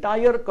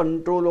entire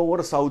control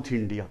over South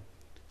India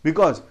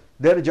because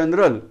their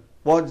general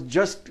was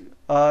just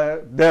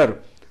there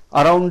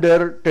around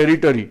their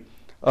territory.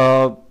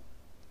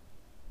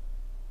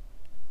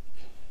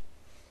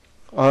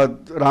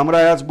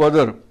 Ramraya's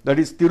brother, that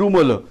is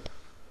Tirumala,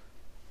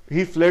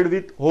 he fled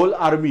with whole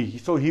army.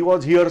 So he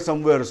was here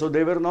somewhere. So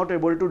they were not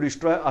able to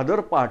destroy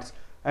other parts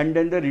and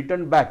then they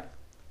returned back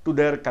to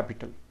their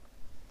capital.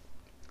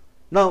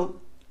 Now,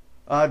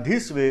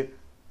 this way,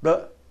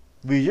 the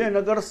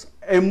Vijaynagar's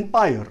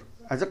empire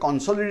as a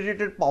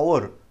consolidated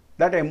power,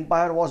 that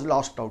empire was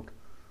lost out.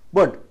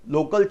 But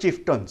local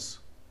chieftains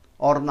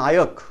or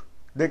Nayak,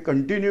 they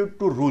continued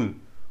to rule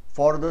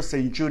for the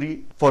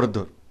century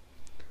further.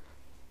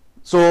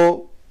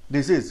 So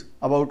this is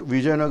about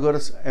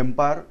Vijaynagar's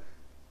empire.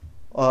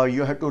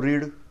 You have to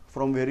read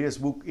from various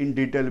books in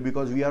detail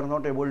because we are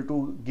not able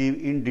to give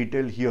in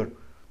detail here.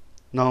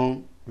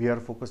 Now we are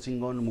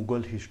focusing on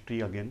Mughal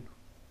history again.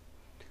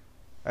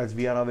 As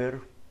we are aware,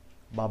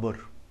 Babur,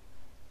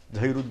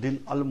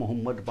 Zahiruddin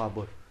al-Muhammad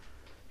Babur,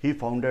 he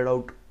founded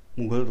out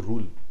Mughal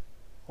rule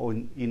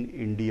in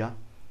India,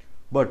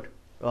 but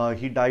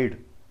he died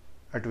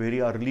at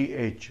very early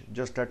age,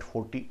 just at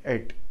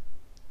 48,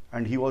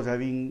 and he was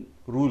having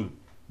rule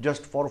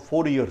just for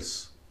 4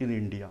 years in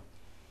India.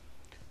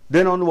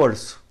 Then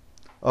onwards,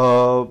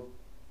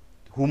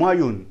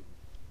 Humayun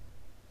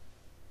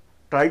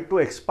tried to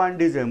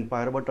expand his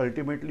empire, but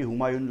ultimately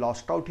Humayun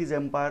lost out his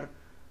empire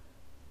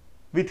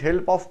with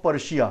help of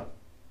Persia.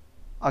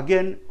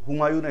 Again,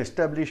 Humayun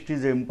established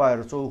his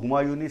empire. So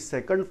Humayun is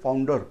second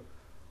founder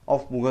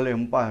of Mughal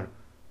empire.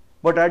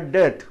 But at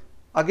death,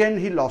 again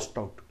he lost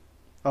out.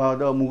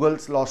 The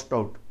Mughals lost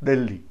out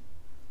Delhi.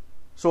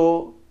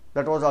 So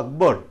that was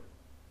Akbar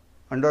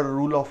under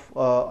rule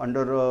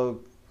of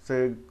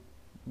say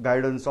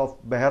guidance of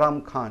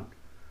Behram Khan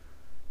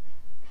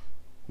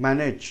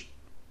managed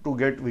to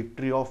get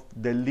victory of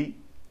Delhi.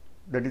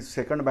 That is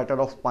second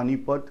battle of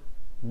Panipat,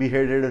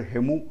 beheaded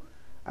Hemu,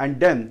 and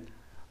then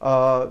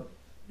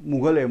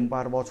Mughal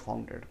empire was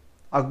founded.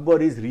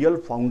 Akbar is real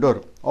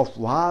founder of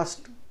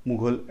vast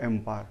Mughal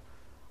empire.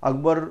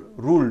 Akbar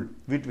ruled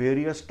with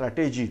various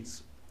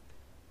strategies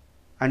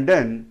and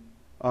then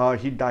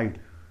he died.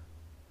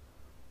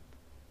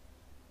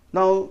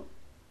 Now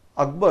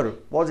Akbar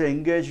was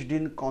engaged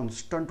in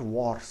constant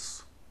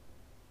wars.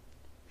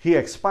 He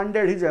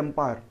expanded his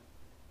empire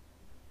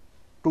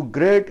to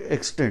great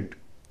extent,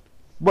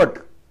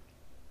 but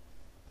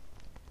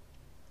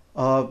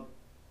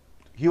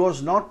he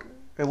was not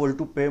able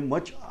to pay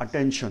much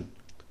attention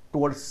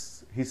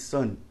towards his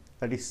son,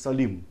 that is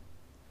Salim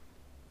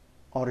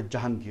or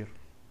Jahangir,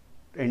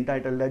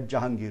 entitled as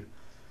Jahangir.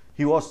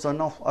 He was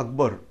son of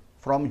Akbar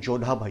from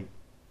Jodhabhai.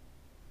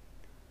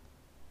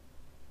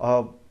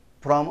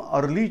 From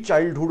early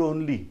childhood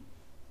only,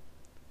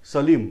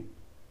 Salim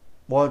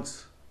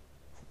was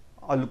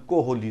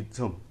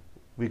alcoholism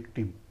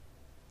victim.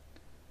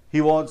 He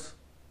was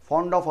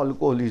fond of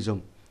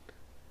alcoholism,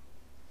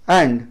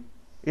 and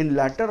in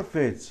latter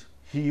phase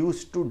he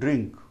used to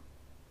drink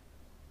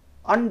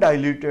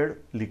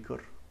undiluted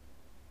liquor.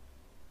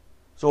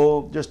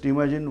 So just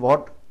imagine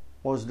what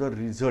was the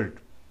result.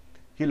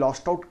 He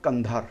lost out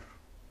Kandhar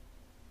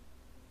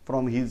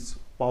from his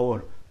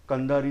power.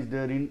 Kandahar is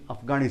there in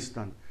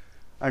Afghanistan,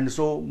 and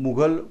so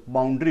Mughal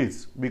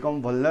boundaries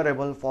become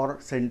vulnerable for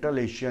Central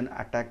Asian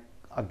attack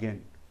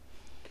again.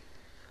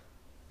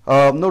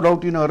 No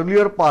doubt in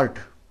earlier part,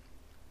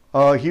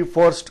 he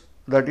first,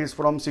 that is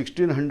from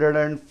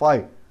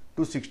 1605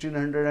 to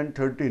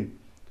 1613,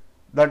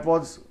 that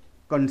was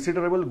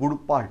considerable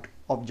good part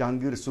of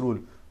Jahangir's rule.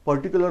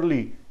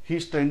 Particularly, he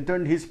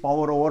strengthened his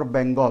power over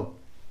Bengal.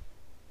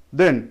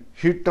 Then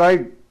he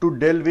tried to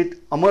deal with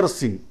Amar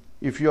Singh.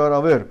 If you are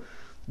aware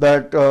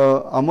that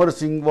Amar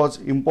Singh was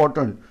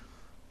important,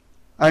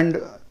 and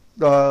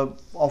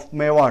of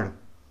Mewar,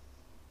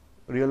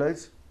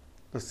 realize,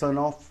 the son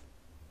of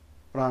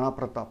Rana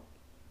Pratap.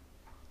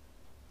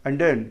 And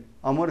then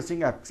Amar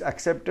Singh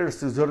accepted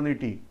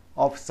suzerainty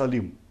of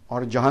Salim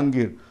or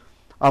Jahangir.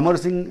 Amar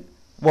Singh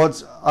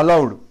was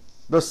allowed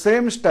the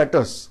same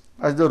status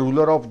as the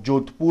ruler of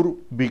Jodhpur,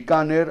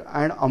 Bikaner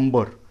and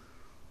Amber.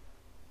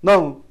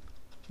 Now,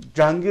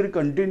 Jahangir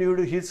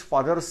continued his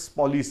father's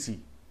policy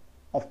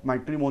of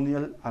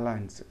matrimonial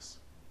alliances.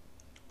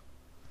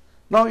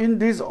 Now, in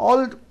this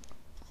all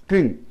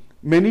thing,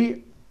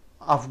 many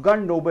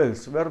Afghan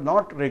nobles were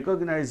not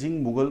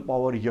recognizing Mughal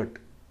power yet.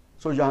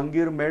 So,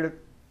 Jahangir made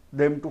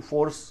them to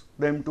force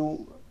them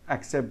to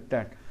accept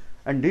that.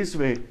 And this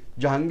way,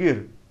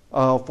 Jahangir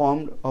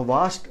formed a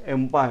vast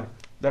empire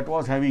that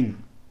was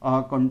having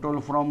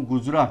control from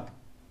Gujarat,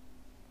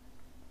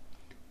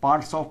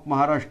 parts of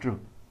Maharashtra,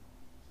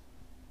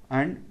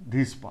 and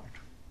this part.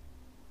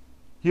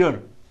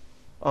 Here,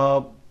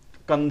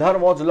 Kandahar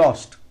was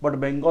lost, but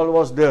Bengal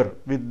was there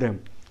with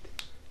them.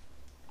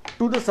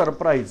 To the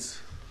surprise,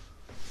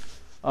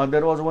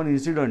 there was one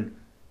incident.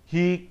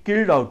 He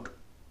killed out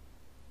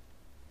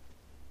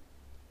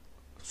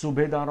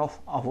Subedar of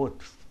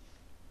Awadh,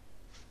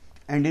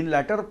 and in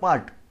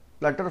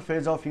latter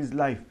phase of his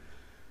life,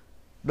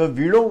 the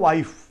widow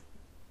wife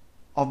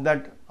of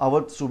that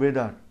Awadh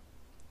Subedar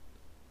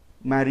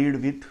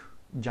married with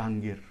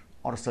Jahangir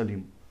or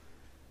Salim.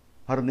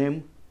 Her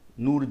name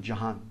Noor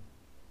Jahan,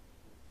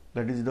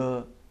 that is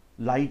the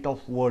light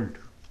of world.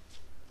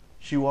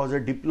 She was a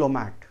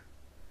diplomat.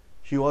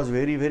 She was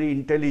very, very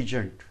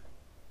intelligent.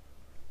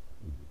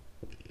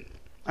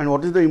 And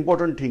what is the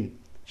important thing?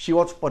 She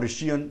was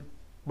Persian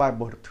by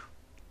birth,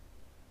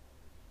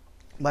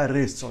 by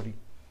race, sorry.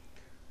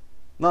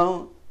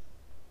 Now,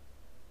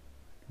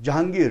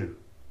 Jahangir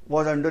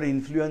was under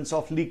influence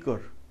of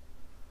liquor,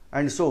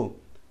 and so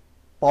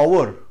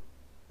power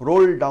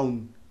rolled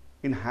down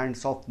in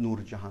hands of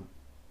Noor Jahan.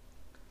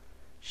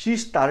 She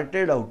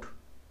started out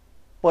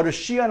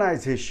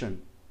Persianization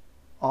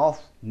of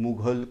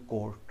Mughal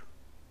court.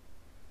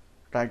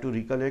 Try to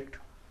recollect,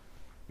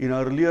 in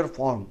earlier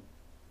form,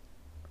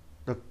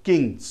 the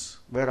kings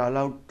were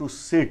allowed to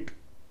sit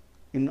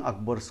in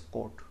Akbar's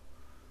court.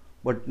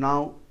 But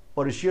now,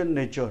 Persian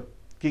nature,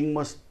 king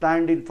must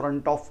stand in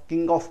front of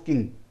king,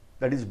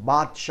 that is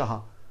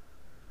Badshah.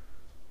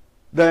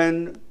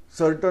 Then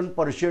certain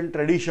Persian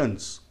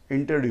traditions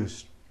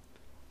introduced.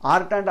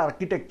 Art and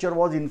architecture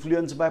was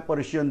influenced by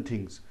Persian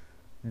things.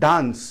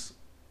 Dance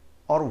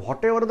or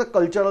whatever the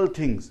cultural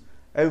things,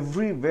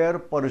 everywhere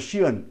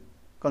Persian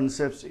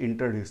concepts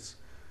introduced.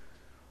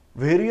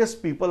 Various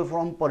people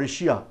from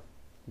Persia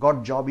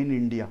got job in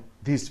India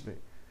this way.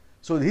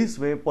 So this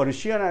way,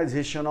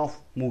 Persianization of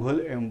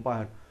Mughal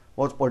Empire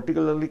was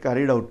particularly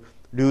carried out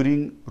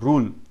during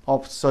rule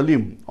of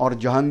Salim or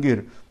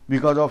Jahangir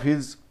because of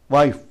his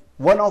wife,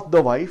 one of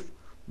the wife,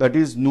 that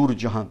is Noor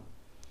Jahan.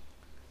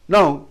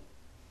 Now,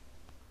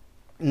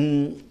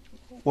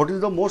 what is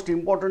the most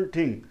important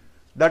thing?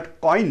 That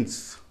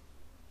coins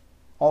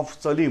of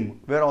Salim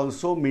were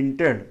also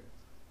minted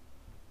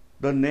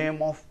the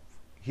name of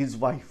his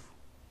wife.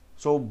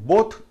 So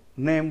both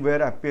names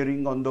were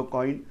appearing on the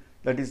coin,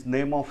 that is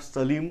name of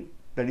Salim,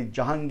 that is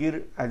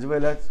Jahangir, as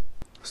well as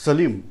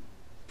Salim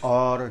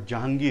or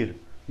Jahangir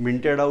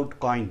minted out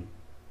coin.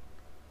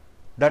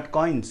 That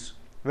coins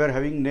were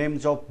having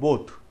names of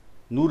both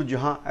Noor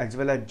Jahan as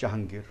well as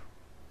Jahangir,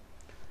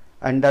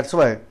 and that's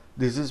why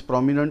this is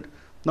prominent.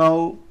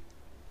 Now,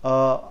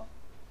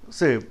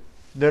 say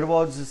there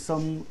was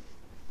some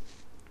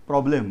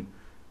problem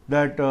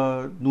that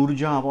Noor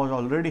Jahan was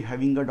already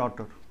having a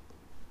daughter,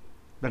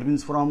 that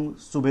means from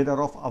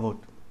Subedar of Awadh,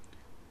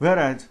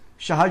 whereas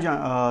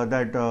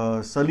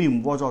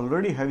Salim was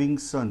already having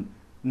son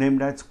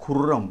named as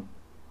Khurram,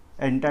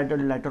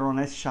 entitled later on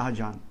as Shah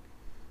Jahan.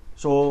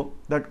 So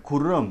that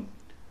Khurram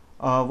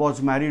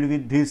was married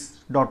with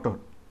this daughter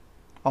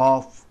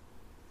of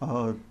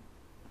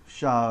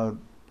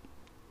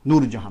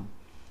Noor Jahan.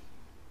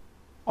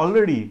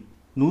 Already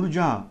Noor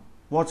Jahan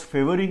was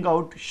favoring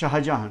out Shah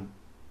Jahan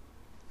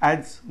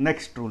as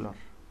next ruler.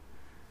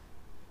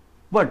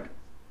 But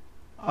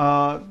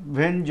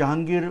when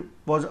Jahangir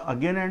was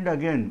again and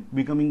again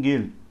becoming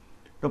ill,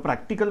 the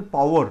practical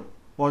power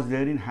was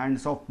there in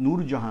hands of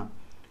Noor Jahan.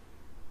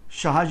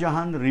 Shah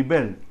Jahan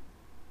rebelled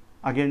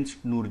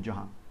against Noor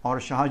Jahan,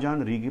 or Shah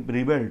Jahan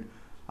rebelled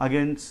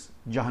against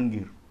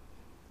Jahangir.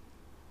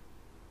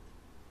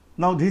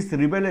 Now this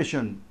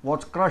rebellion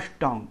was crushed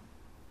down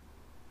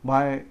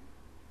by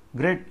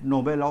great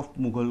noble of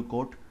Mughal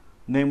court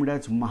named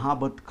as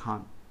Mahabat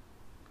Khan.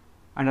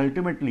 And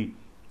ultimately,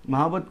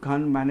 Mahabat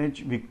Khan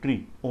managed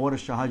victory over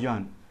Shah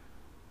Jahan.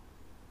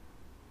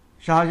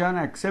 Shah Jahan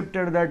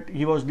accepted that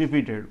he was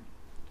defeated.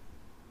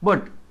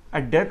 But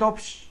at death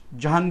of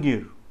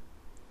Jahangir,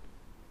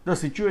 the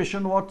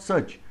situation was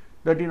such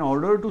that in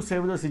order to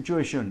save the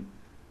situation,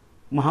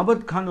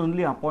 Mahabat Khan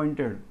only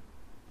appointed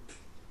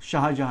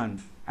Shah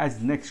Jahan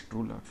as next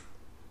ruler.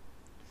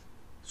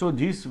 So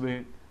this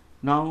way,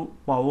 now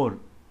power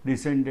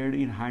descended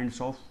in hands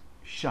of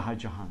Shah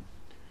Jahan.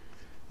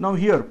 Now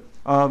here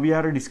we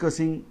are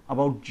discussing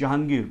about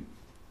Jahangir.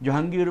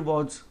 Jahangir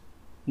was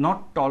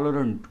not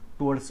tolerant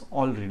towards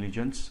all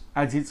religions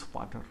as his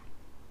father.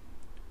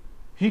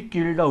 He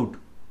killed out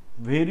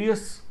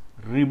various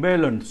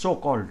rebellions,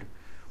 so-called.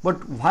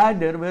 But why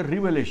there were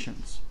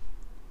rebellions?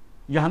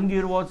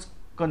 Jahangir was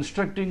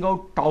constructing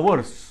out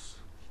towers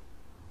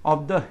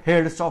of the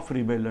heads of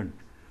rebellion,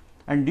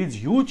 and these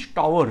huge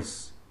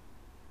towers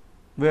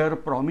were a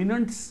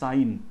prominent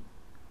sign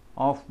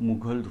of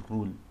Mughal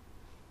rule.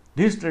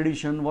 This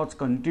tradition was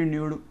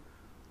continued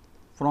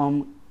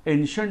from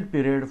ancient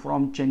period,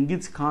 from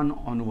Chengiz Khan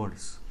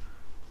onwards.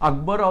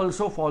 Akbar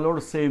also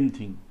followed same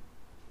thing.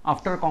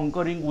 After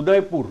conquering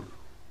Udaipur,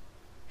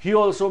 he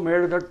also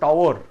made the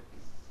tower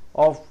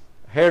of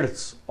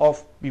heads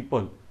of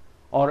people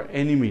or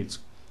enemies.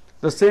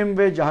 The same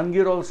way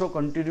Jahangir also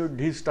continued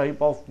this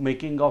type of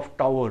making of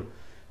tower.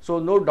 So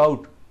no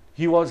doubt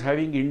he was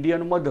having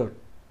Indian mother.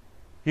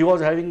 He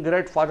was having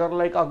great father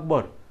like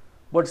Akbar.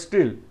 But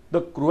still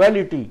the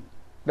cruelty,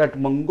 that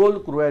Mongol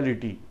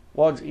cruelty,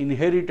 was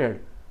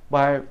inherited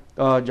by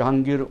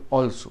Jahangir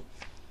also.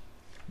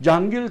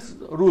 Jahangir's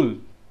rule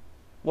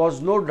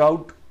was no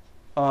doubt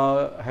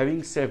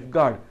having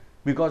safeguard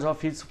because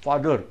of his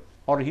father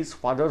or his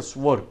father's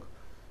work,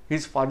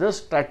 his father's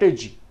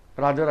strategy,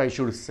 rather I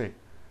should say,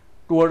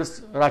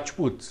 towards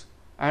Rajputs.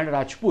 And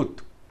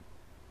Rajput,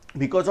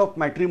 because of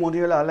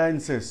matrimonial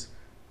alliances,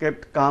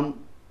 kept calm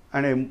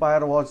and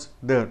empire was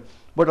there.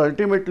 But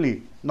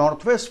ultimately,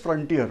 northwest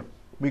frontier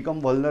become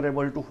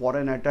vulnerable to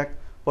foreign attack.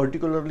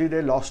 Particularly,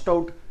 they lost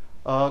out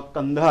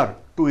Kandahar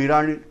to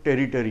Iran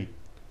territory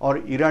or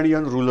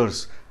Iranian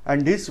rulers.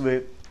 And this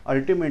way,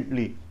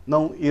 ultimately,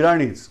 now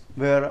Iranis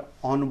were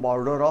on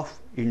border of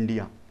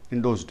India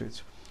in those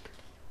days.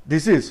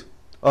 This is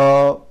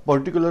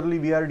particularly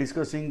we are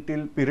discussing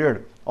till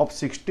period of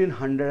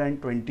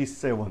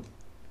 1627,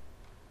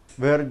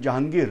 where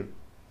Jahangir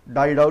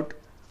died out,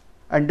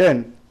 and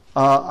then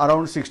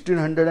around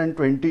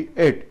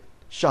 1628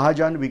 Shah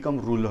Jahan became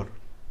ruler.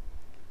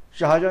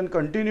 Shah Jahan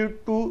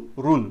continued to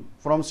rule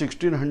from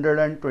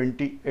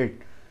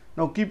 1628.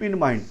 Now keep in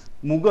mind,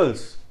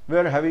 Mughals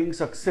were having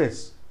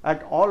success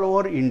at all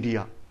over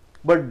India,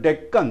 but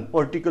Deccan,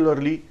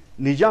 particularly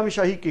Nizam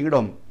Shahi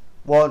kingdom,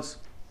 was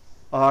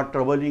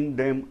troubling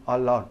them a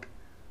lot.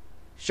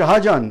 Shah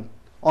Jahan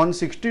on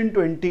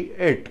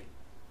 1628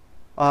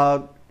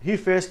 he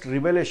faced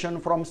rebellion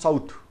from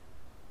south,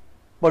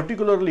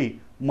 particularly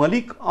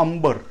Malik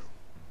Ambar.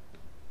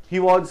 He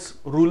was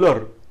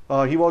ruler,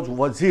 he was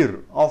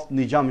wazir of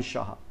Nizam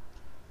Shah.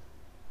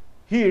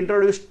 He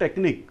introduced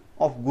technique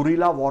of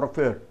guerrilla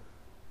warfare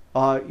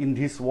in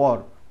this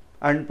war,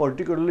 and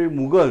particularly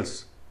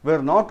Mughals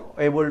were not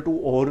able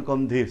to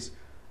overcome this,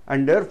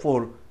 and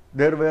therefore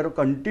there were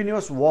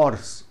continuous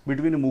wars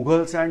between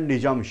Mughals and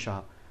Nizam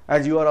Shah.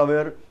 As you are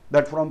aware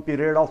that from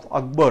period of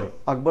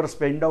Akbar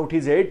spent out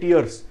his 8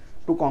 years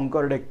to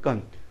conquer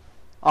Deccan.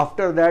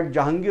 After that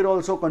Jahangir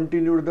also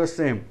continued the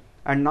same,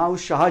 and now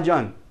Shah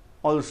Jahan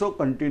also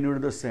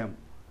continued the same.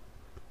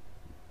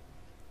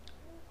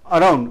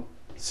 Around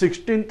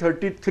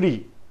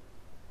 1633,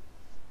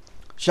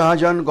 Shah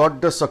Jahan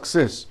got the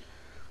success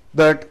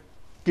that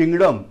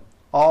kingdom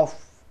of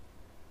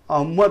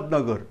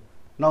Ahmednagar.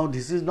 Now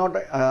this is not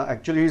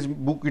actually his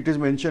book, it is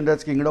mentioned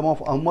as kingdom of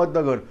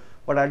Ahmednagar,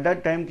 but at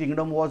that time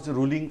kingdom was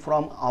ruling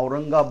from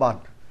Aurangabad,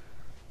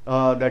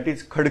 that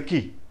is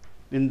Khadki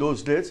in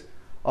those days,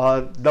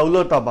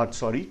 Daulatabad,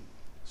 sorry.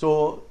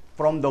 So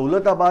from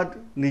Daulatabad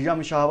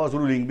Nizam Shah was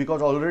ruling,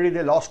 because already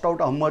they lost out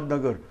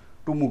Ahmednagar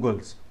to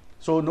Mughals.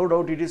 So no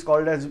doubt it is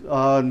called as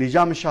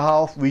Nizam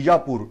Shah of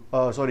Vijapur,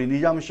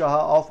 Nizam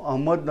Shah of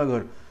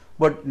Ahmednagar,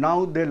 but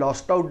now they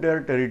lost out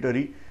their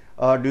territory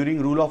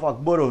during rule of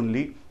Akbar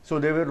only. So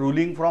they were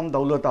ruling from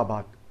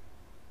Daulatabad,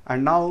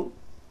 and now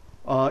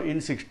in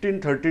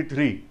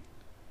 1633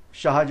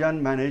 Shah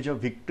Jahan managed a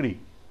victory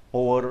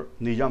over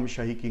Nizam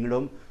Shahi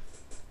kingdom.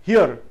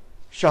 Here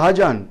Shah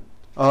Jahan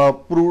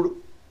proved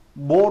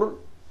more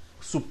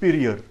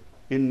superior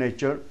in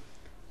nature,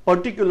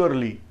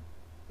 particularly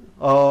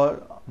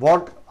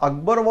what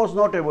Akbar was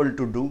not able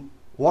to do,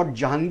 what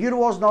Jahangir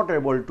was not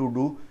able to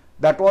do,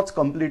 that was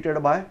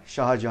completed by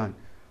Shah Jahan.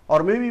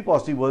 Or maybe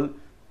possible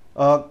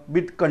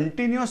with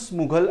continuous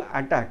Mughal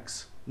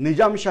attacks,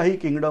 Nizam Shahi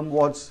kingdom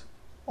was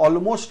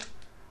almost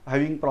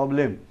having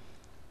problem,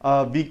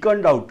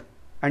 weakened out,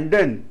 and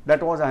then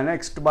that was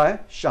annexed by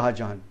Shah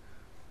Jahan.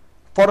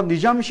 For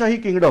Nizam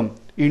Shahi kingdom,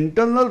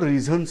 internal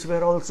reasons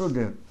were also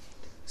there.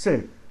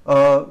 Say,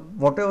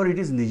 whatever it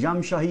is, Nizam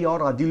Shahi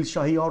or Adil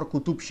Shahi or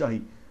Qutub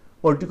Shahi,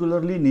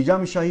 particularly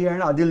Nizam Shahi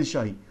and Adil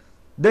Shahi,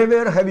 they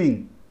were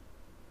having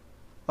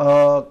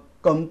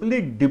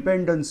complete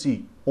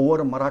dependency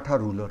over Maratha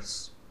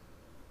rulers.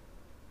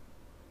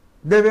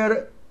 They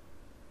were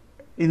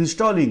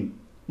installing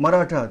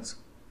Marathas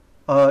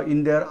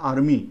in their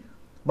army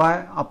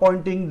by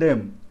appointing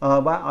them,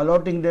 by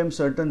allotting them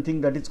certain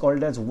thing that is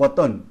called as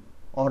Watan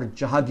or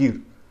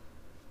Jahagir.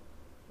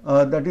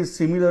 That is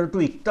similar to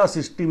Ikta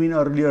system in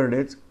earlier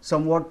days.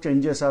 Somewhat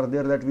changes are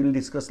there that we will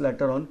discuss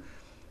later on.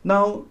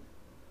 Now,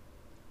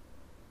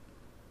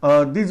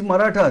 these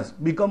Marathas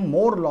become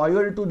more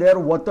loyal to their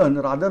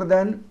Watan rather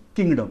than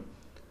kingdom,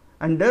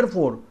 and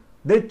therefore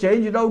they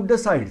changed out the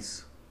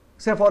sides.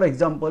 Say for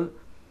example,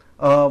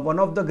 one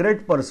of the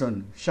great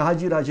person,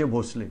 Shahaji Raje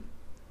Bhosle,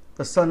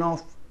 the son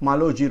of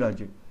Maloji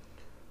Raje,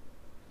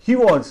 he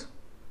was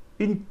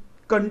in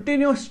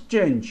continuous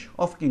change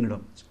of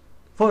kingdoms.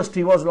 First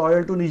he was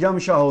loyal to Nizam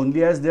Shah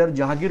only, as their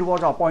Jahagir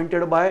was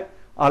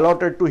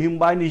allotted to him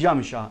by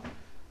Nizam Shah.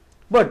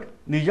 But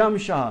Nizam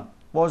Shah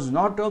was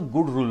not a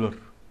good ruler.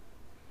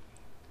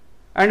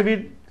 And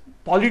with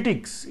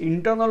politics,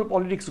 internal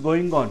politics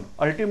going on,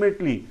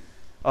 ultimately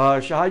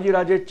Shahaji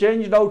Raje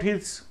changed out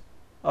his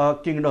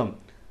kingdom.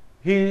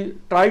 He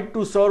tried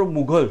to serve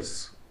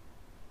Mughals.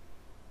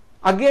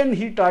 Again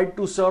he tried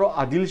to serve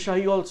Adil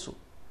Shahi also.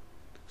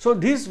 So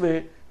this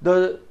way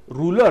the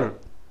ruler,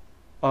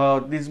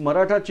 these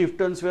Maratha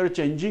chieftains were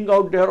changing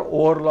out their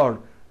overlord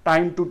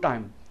time to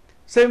time.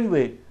 Same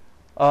way,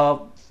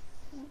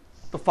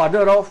 the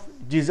father of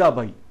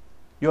Jizabai,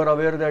 you are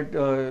aware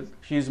that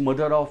she is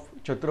mother of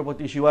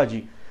Chhatrapati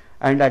Shivaji,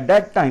 and at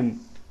that time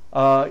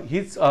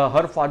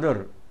her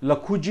father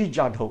Lakhuji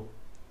Jadhav,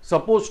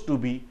 supposed to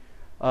be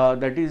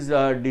that is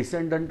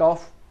descendant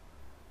of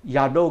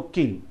Yadav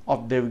king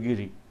of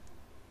Devgiri.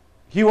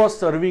 He was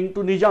serving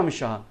to Nizam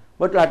Shah,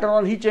 but later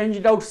on he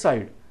changed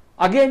outside.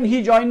 Again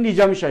he joined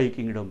Nizam Shahi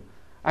kingdom,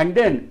 and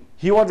then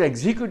he was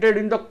executed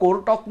in the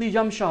court of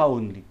Nizam Shah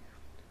only.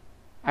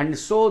 And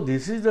so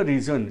this is the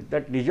reason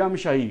that Nizam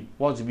Shahi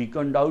was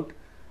weakened out,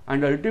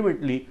 and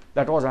ultimately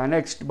that was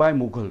annexed by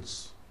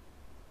Mughals.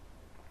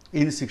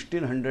 In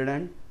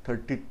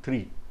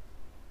 1633,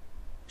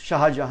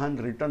 Shah Jahan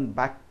returned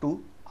back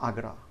to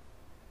Agra.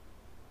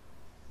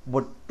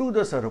 But to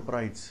the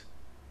surprise,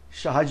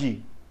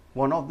 Shahaji,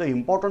 one of the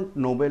important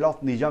noble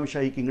of Nizam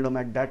Shahi kingdom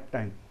at that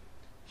time,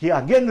 he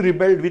again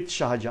rebelled with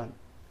Shah Jahan.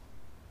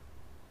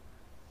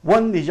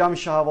 One Nizam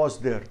Shah was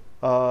there,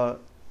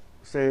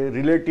 say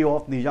relative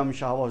of Nizam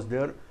Shah was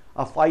there,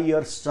 a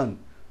 5-year son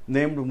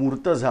named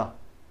Murtaza.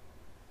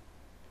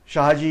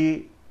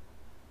 Shahaji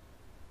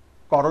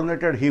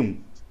coronated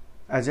him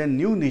as a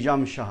new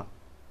Nizam Shah,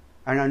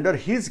 and under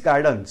his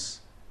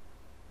guidance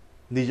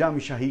Nizam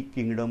Shahi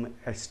kingdom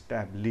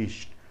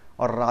established,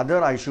 or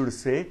rather I should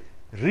say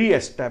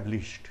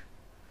re-established.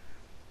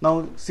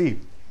 Now see,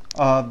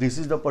 this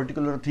is the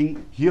particular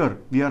thing. Here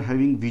we are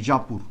having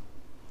Vijapur.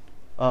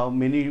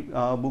 Many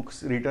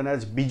books written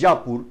as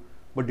Bijapur,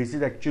 but this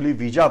is actually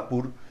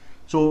Vijapur.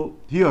 So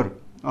here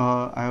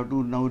I have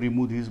to now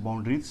remove these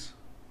boundaries.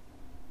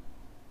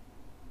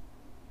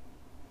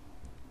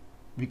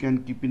 We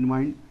can keep in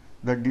mind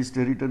that this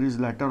territory is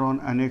later on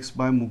annexed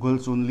by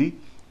Mughals only.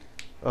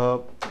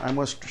 I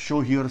must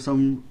show here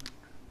some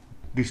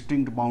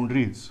distinct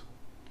boundaries.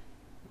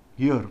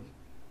 Here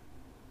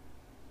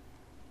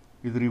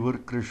is river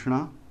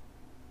Krishna.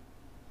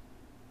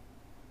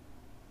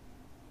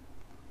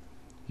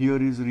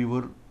 Here is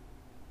river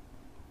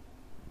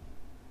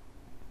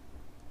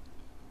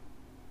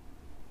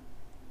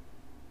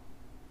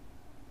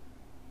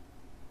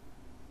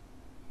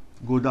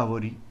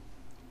Godavari.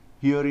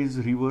 Here is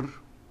river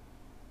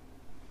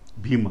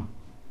Bhima.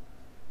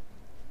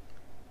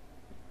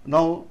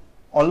 Now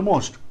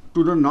almost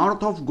to the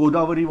north of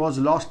Godavari was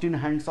lost in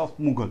hands of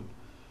Mughal,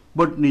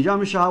 but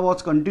Nizam Shah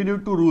was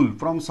continued to rule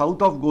from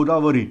south of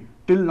Godavari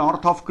till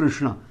north of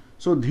Krishna.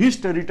 So this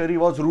territory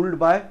was ruled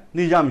by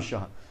Nizam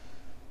Shah.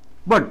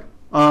 But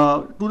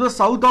to the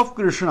south of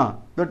Krishna,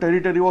 the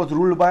territory was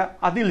ruled by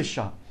Adil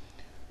Shah.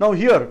 Now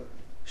here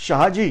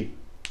Shah Jahan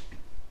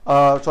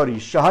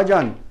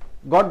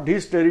got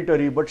this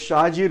territory, but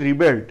Shahji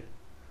rebelled,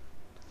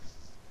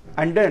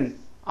 and then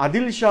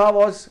Adil Shah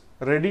was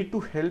ready to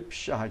help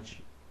Shahji.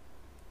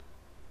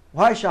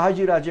 Why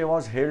Shahaji Raje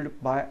was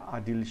held by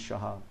Adil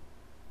Shah?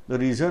 The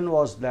reason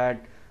was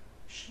that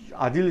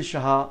Adil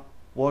Shah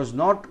was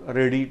not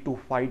ready to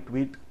fight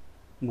with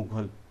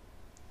Mughal.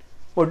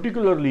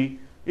 Particularly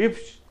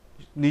if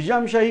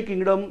Nizam Shahi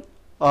kingdom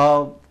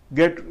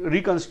get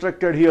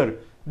reconstructed here,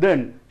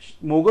 then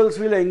Mughals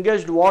will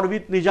engage war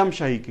with Nizam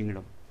Shahi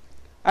kingdom,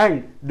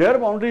 and their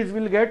boundaries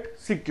will get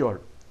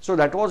secured. So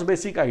that was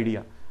basic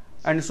idea.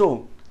 And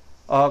so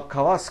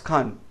Khawas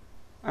Khan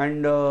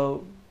and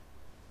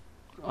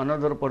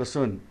another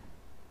person,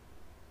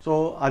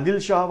 so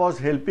Adil Shah was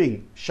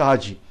helping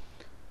Shahji.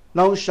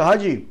 Now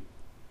Shahji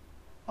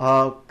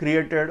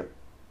recreated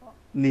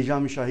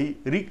Nizam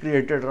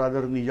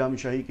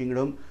Shahi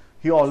kingdom.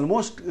 He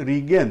almost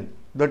regained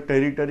the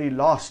territory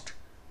lost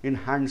in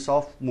hands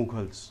of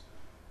Mughals.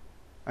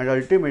 And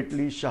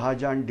ultimately Shah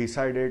Jahan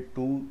decided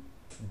to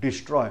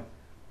destroy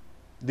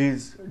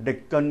this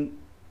Deccan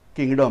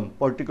kingdom,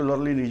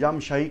 particularly Nizam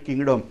Shahi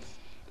kingdom.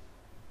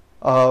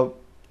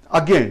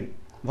 Again,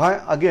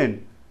 why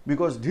again?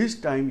 Because this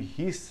time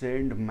he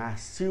sent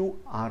massive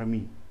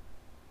army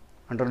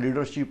under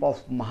leadership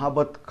of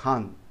Mahabat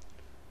Khan.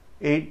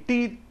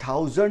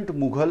 80,000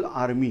 Mughal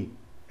army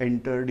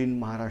entered in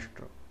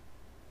Maharashtra.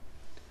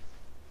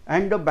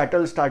 And the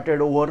battle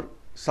started over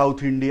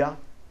South India.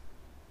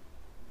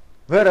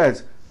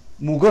 Whereas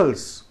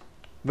Mughals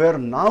were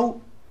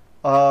now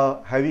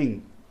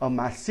having a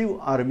massive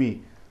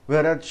army,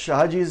 whereas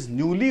Shahji's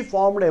newly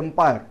formed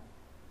empire,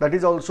 that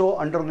is also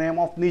under name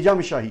of Nizam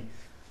Shahi,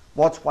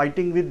 was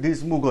fighting with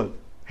this Mughal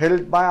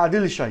held by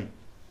Adil Shahi.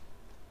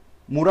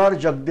 Murar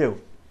Jagdev,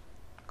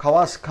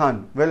 Khawas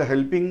Khan were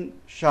helping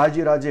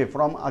Shahji Raje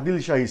from Adil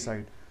Shahi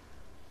side.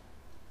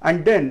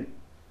 And then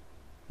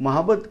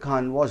Mahabat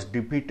Khan was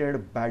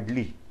defeated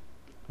badly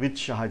with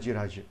Shahji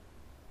Raje.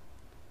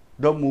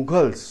 The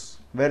Mughals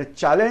were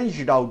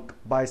challenged out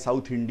by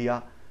South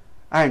India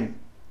and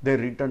they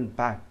returned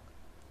back.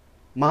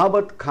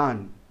 Mahabat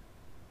Khan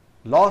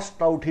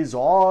lost out his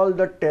all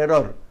the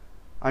terror,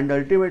 and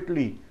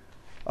ultimately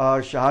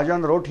Shah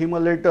Jahan wrote him a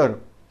letter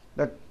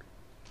that,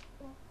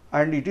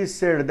 and it is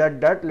said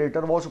that that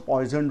letter was a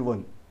poisoned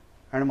one,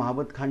 and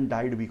Mahabat Khan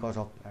died because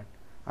of that.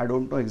 I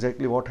don't know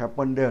exactly what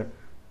happened there.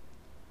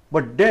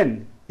 But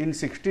then in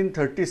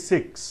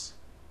 1636,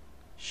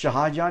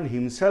 Shah Jahan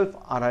himself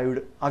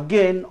arrived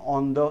again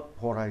on the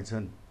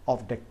horizon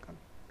of Deccan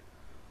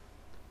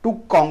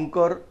to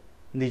conquer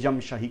Nizam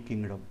Shahi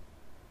kingdom.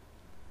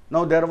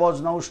 Now there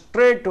was now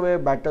straightway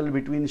battle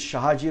between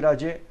Shahji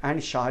Raje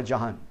and Shah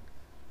Jahan.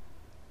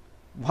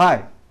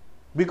 Why?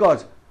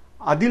 Because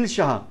Adil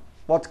Shah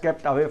was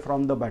kept away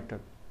from the battle.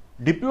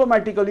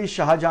 Diplomatically,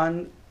 Shah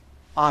Jahan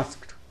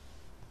asked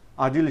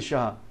Adil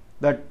Shah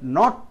that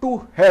not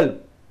to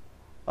help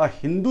a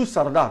Hindu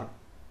Sardar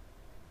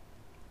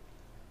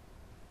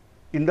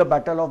in the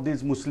battle of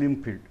this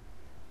Muslim field.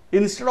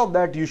 Instead of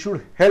that, you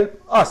should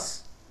help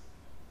us.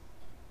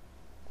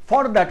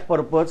 For that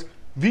purpose,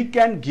 we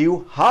can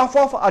give half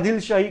of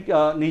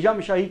Nizam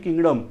Shahi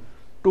kingdom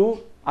to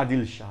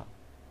Adil Shah.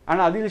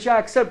 And Adil Shah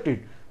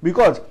accepted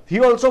because he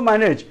also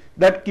managed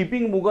that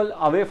keeping Mughal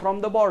away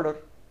from the border.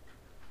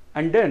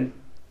 And then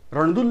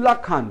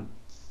Ranadullah Khan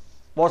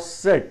was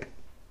set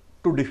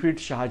to defeat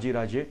Shahji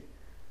Raje,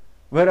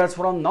 whereas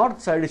from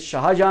north side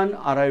Shah Jahan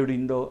arrived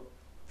in the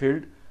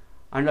field,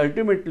 and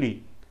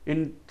ultimately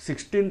in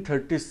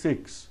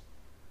 1636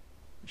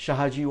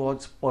 Shahji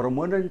was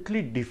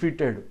permanently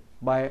defeated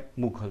by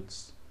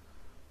Mughals.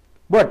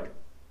 But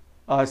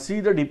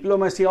see the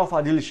diplomacy of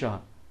Adil Shah.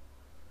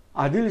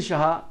 Adil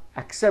Shah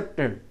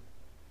accepted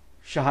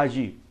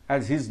Shahji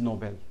as his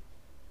noble.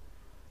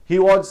 He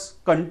was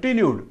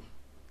continued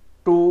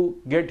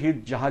to get his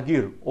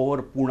Jahagir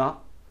over Pune.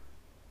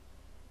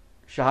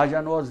 Shah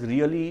Jahan was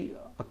really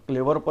a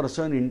clever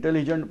person,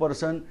 intelligent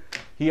person.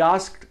 He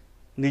asked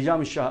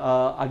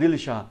Adil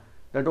Shah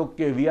that,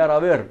 okay, we are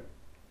aware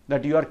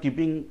that you are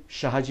keeping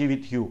Shahji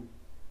with you.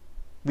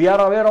 We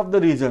are aware of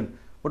the reason,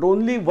 but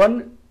only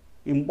one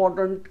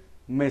important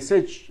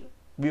message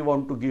we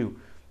want to give,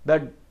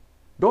 that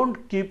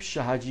don't keep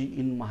Shahji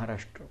in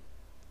Maharashtra.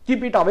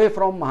 Keep it away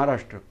from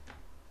Maharashtra.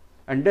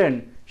 And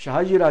then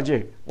Shahji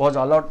Raje was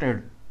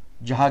allotted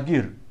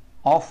Jahagir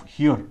of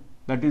here,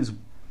 that is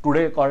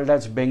today called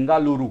as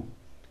Bengaluru.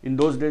 In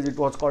those days it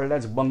was called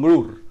as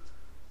Bangalore.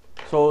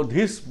 So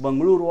this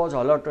Bangalore was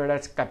allotted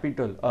as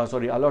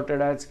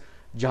allotted as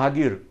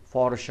Jahagir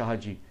for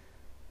Shahji.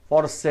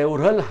 For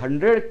several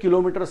hundred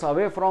kilometers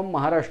away from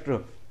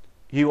Maharashtra,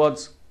 he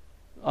was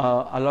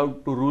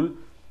allowed to rule.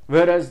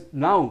 Whereas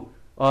now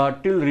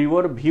till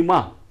river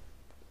Bhima,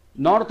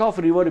 north of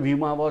river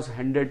Bhima was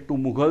handed to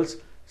Mughals,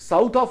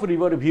 south of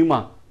river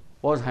Bhima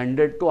was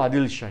handed to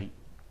Adil Shahi.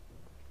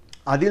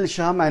 Adil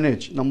Shah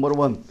managed, number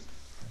one,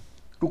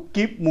 to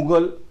keep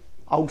Mughal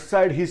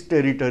outside his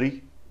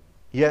territory.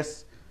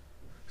 Yes,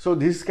 so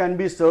this can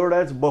be served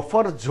as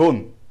buffer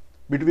zone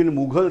between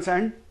Mughals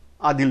and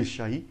Adil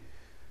Shahi.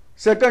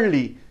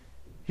 Secondly,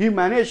 he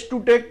managed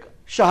to take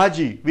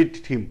Shahji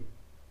with him,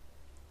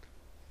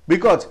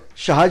 because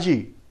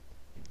Shahji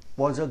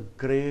was a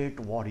great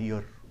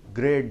warrior,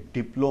 great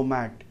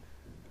diplomat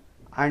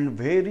and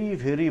very,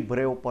 very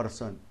brave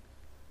person.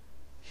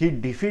 He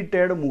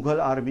defeated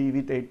Mughal army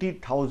with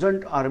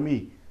 80,000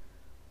 army.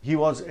 He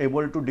was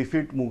able to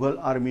defeat Mughal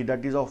army,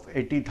 that is of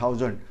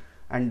 80,000,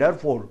 and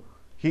therefore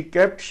he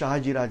kept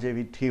Shahji Raje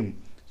with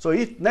him. So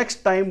if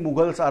next time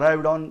Mughals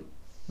arrived on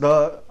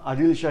the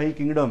Adil Shahi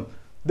kingdom,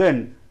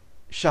 then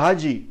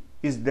Shahji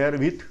is there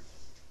with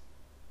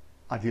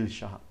Adil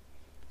Shah.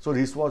 So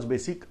this was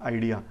basic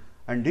idea,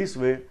 and this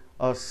way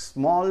a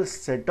small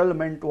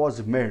settlement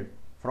was made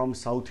from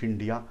South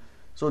India.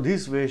 So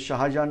this way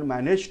Shah Jahan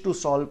managed to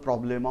solve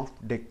problem of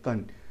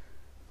Deccan.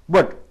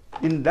 But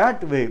in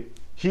that way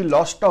he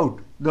lost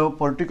out the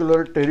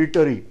particular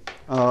territory.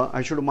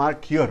 I should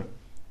mark here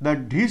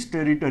that this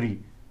territory,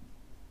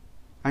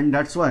 and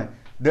that's why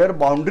their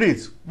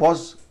boundaries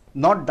was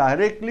not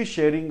directly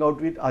sharing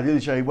out with Adil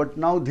Shahi, but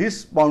now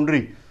this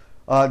boundary,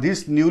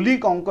 this newly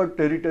conquered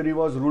territory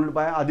was ruled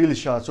by Adil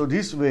Shah. So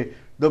this way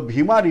the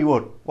Bhima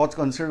river was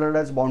considered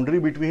as boundary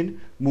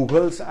between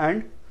Mughals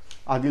and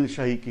Adil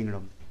Shahi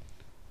kingdom.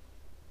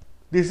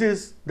 This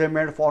is they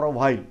made for a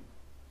while.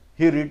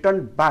 He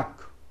returned back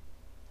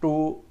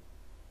to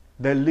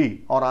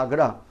Delhi or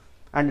Agra,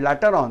 and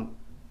later on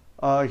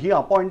he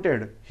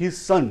appointed his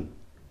son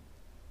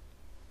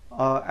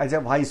as a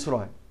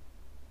viceroy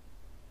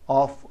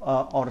of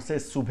or say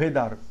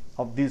Subedar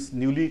of this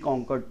newly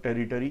conquered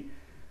territory,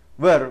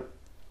 where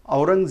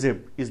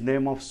Aurangzeb is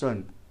name of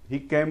son. He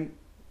came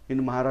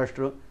in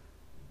Maharashtra.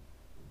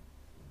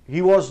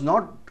 He was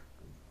not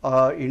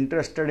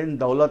interested in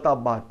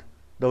Daulatabad.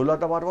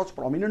 Daulatabad was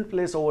prominent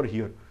place over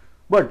here,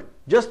 but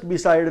just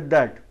beside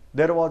that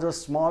there was a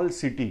small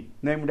city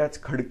named as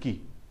Khadki.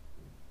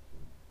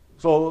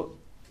 So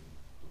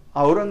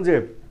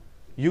Aurangzeb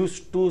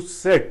used to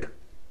set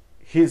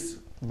his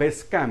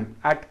base camp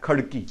at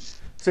Khadki.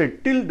 So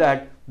till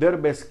that their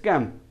base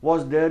camp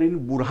was there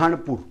in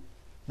Burhanpur,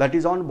 that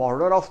is on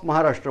border of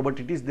Maharashtra, but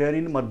it is there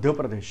in Madhya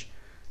Pradesh,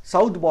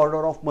 south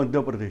border of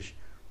Madhya Pradesh.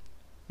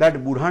 That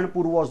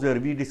Burhanpur was there.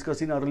 We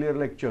discussed in earlier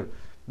lecture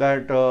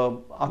that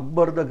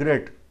Akbar the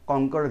Great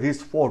conquered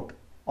this fort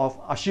of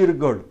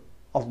Ashirgarh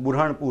of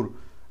Burhanpur,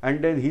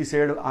 and then he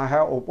said, I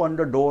have opened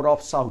the door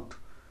of south.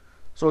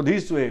 So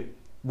this way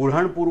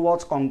Burhanpur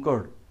was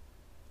conquered,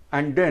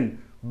 and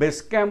then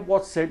base camp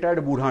was set at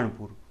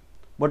Burhanpur.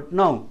 But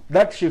now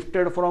that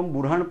shifted from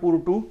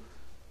Burhanpur to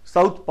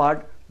south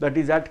part, that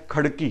is at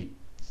Khadki.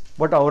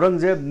 But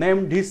Aurangzeb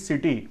named his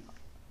city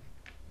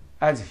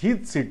as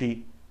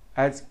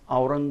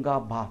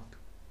Aurangabad.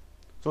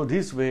 So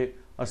this way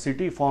a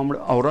city formed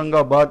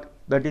Aurangabad,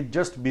 that is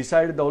just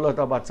beside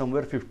Daulatabad,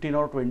 somewhere 15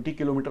 or 20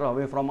 kilometers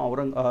away from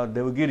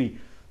Devagiri.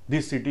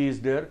 This city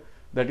is there,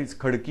 that is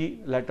Khadki,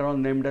 later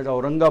on named as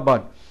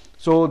Aurangabad.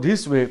 So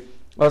this way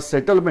a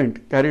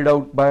settlement carried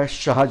out by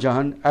Shah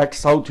Jahan at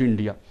South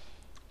India.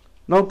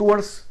 Now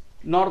towards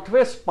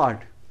northwest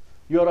part,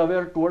 you are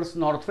aware, towards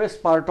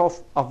northwest part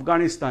of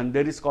Afghanistan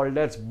there is called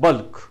as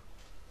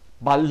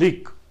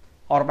Balik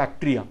or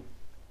Bactria.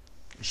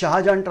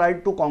 Shah Jahan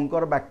tried to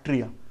conquer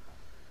Bactria.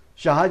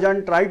 Shah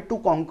Jahan tried to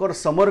conquer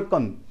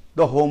Samarkand,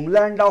 the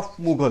homeland of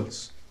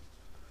Mughals.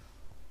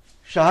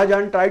 Shah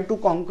Jahan tried to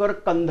conquer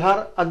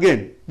Kandahar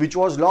again, which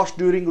was lost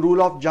during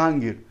rule of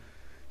Jahangir.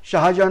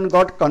 Shah Jahan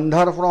got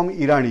Kandahar from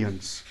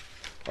Iranians.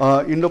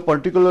 In the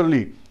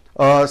particularly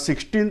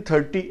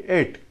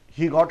 1638,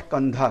 he got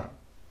Kandahar.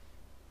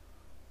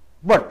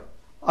 But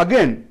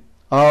again,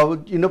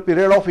 in a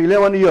period of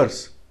 11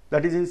 years,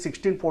 that is in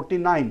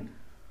 1649,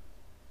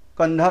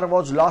 Kandahar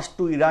was lost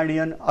to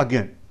Iranian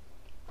again.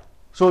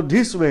 So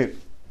this way,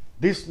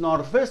 this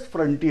northwest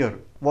frontier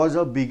was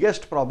the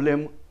biggest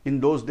problem in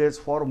those days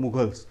for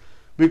Mughals,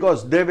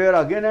 because they were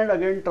again and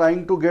again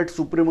trying to get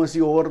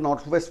supremacy over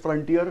northwest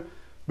frontier,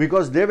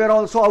 because they were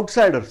also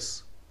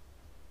outsiders.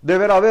 They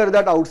were aware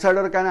that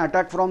outsider can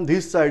attack from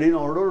this side. In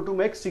order to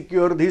make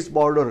secure this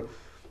border,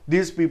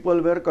 these people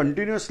were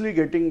continuously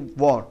getting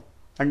war,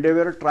 and they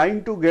were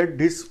trying to get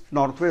this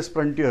northwest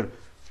frontier.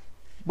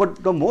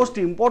 But the most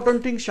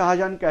important thing Shah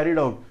Jahan carried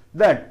out,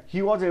 that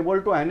he was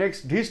able to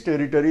annex this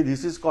territory.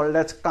 This is called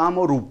as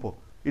Kamarup.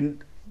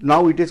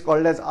 Now it is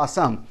called as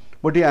Assam,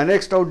 but he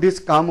annexed out this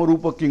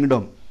Kamarupa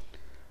kingdom.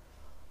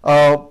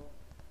 Now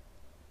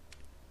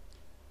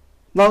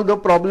the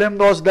problem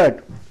was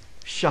that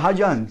Shah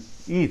Jahan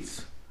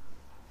is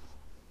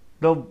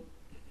the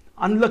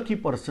unlucky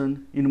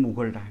person in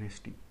Mughal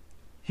dynasty.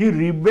 He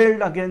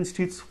rebelled against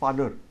his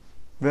father,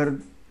 where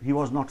he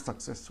was not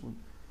successful.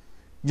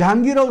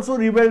 Jahangir also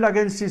rebelled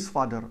against his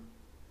father.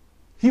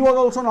 He was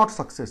also not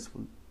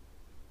successful.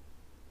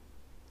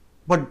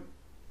 But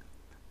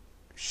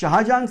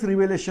Shah Jahan's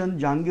rebellion,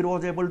 Jahangir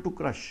was able to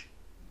crush.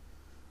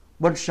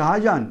 But Shah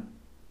Jahan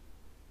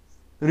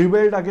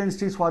rebelled against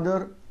his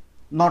father,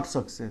 not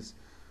success.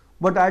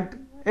 But at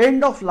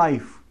end of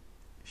life,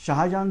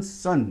 Shah Jahan's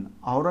son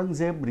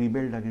Aurangzeb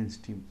rebelled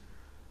against him.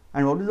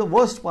 And what is the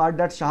worst part,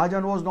 that Shah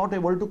Jahan was not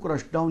able to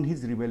crush down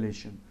his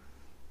rebellion.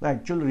 The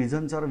actual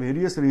reasons are,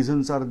 various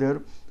reasons are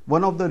there.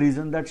 One of the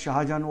reasons that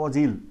Shah Jahan was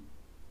ill.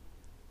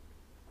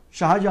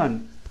 Shah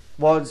Jahan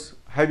was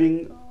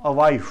having a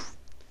wife.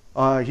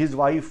 His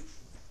wife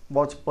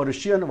was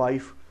Persian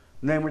wife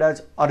named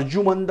as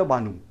Arjumand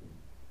Banu.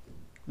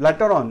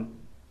 Later on,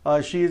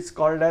 she is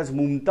called as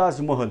Mumtaz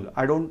Mahal.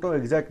 I don't know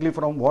exactly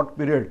from what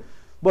period,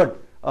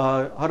 but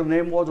her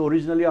name was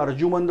originally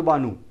Arjumand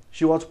Banu.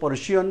 She was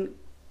Persian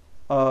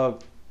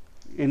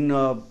in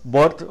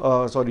birth,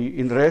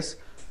 in race,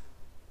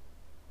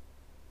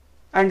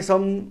 and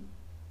some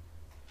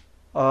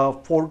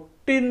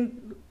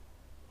 14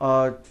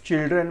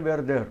 children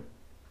were there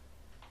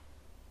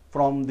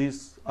from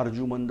this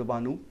Arjumand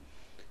Banu.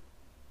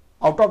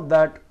 Out of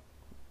that,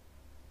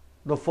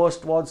 the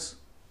first was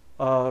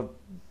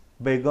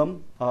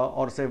Begum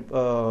or say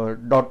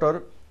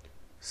daughter.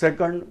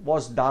 Second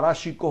was Dara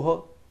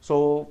Shikoh,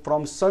 So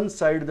from son's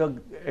side,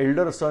 the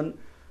elder son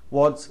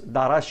was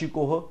Dara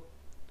Shikoh,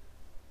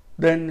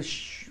 then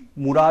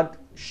Murad,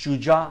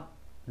 Shuja,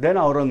 then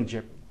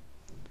Aurangzeb.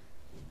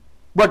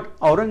 But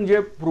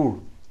Aurangzeb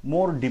proved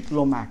more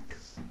diplomat,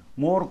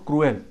 more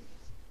cruel,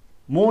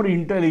 more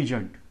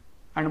intelligent,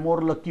 and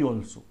more lucky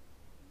also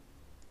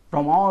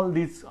from all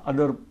these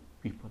other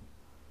people.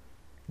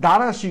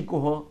 Dara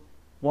Shikoh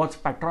was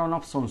patron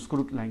of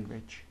Sanskrit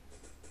language.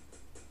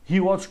 He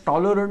was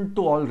tolerant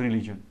to all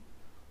religion.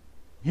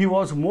 He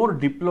was more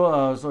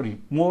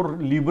more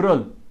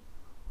liberal,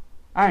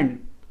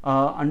 and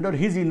under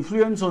his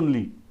influence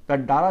only,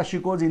 that Dara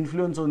Shikoh's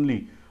influence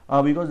only,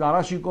 because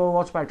Dara Shikoh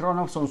was patron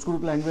of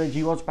Sanskrit language,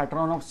 he was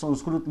patron of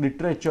Sanskrit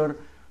literature,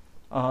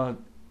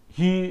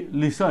 he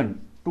listened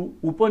to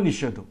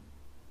Upanishad.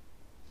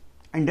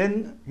 And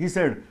then he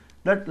said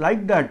that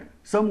like that,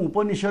 some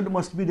Upanishad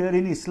must be there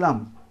in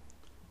Islam.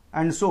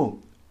 And so,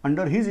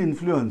 under his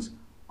influence,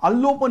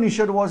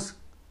 Allopanishad was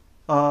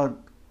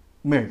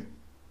made.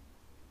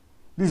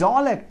 These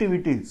all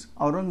activities,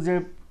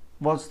 Aurangzeb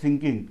was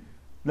thinking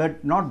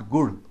that not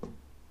good.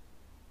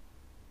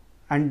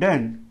 And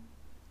then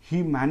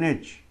he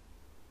managed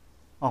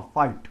a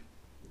fight.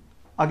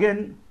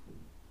 Again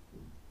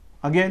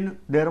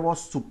there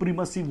was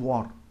supremacy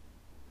war.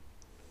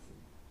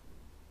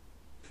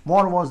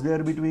 War was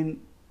there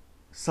between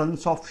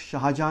sons of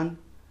Shah Jahan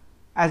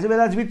as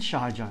well as with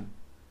Shah Jahan.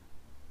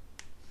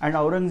 And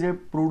Aurangzeb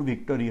proved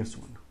victorious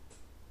one.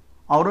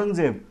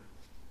 Aurangzeb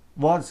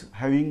was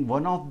having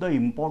one of the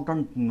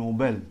important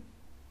Nobel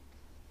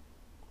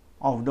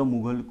of the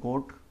Mughal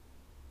court.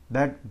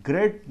 That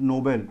great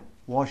Nobel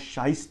was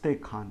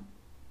Shaiste Khan,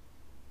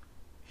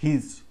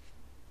 his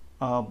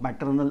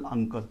maternal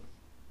uncle.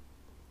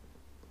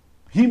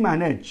 He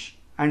managed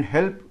and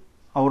helped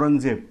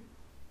Aurangzeb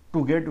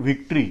to get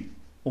victory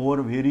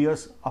over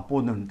various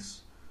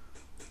opponents.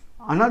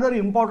 Another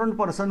important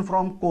person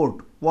from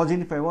court was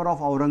in favor of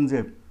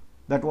Aurangzeb,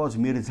 that was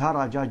Mirza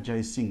Raja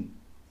Jai Singh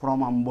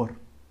from Amber.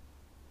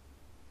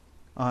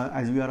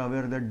 As we are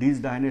aware that these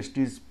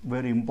dynasties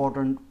were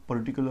important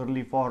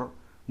particularly for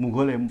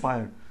Mughal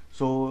Empire.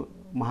 So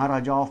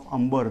Maharaja of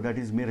Amber, that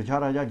is Mirza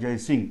Raja Jai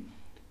Singh,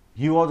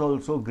 he was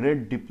also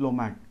great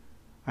diplomat,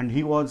 and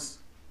he was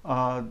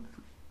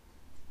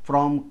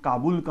from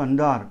Kabul,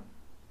 Kandahar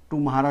to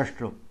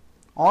Maharashtra.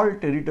 All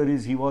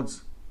territories he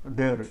was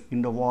there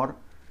in the war.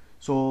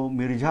 So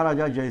Mirza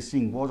Raja Jai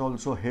Singh was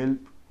also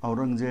helped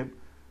Aurangzeb,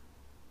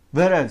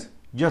 whereas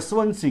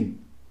Jaswant Singh,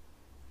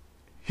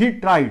 he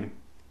tried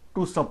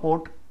to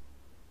support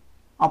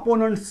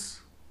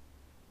opponents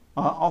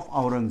of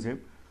Aurangzeb,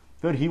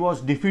 where he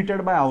was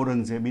defeated by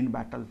Aurangzeb in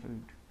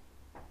battlefield.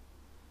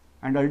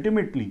 And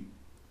ultimately,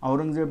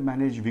 Aurangzeb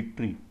managed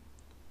victory.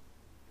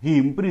 He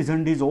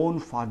imprisoned his own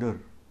father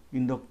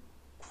in the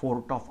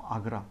fort of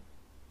Agra.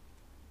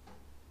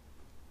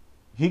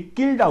 He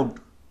killed out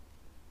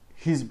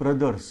his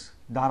brothers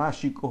Dara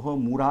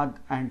Shikoh, Murad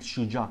and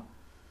Shuja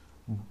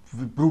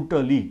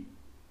brutally,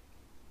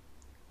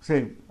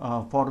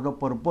 for the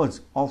purpose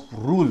of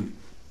rule.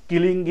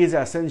 Killing is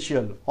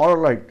essential, all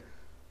right,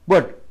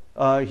 but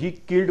he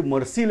killed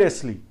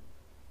mercilessly.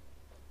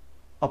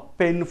 A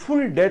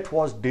painful death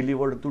was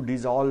delivered to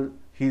these all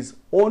his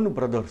own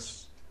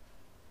brothers.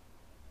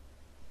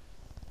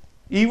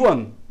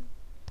 Even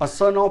a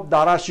son of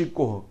Dara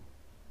Shikoh,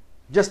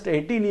 just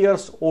 18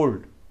 years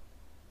old,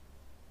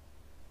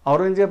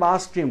 Aurangzeb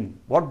asked him,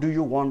 "What do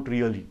you want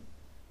really?"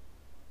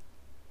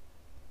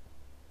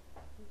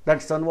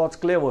 That son was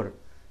clever.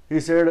 He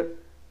said,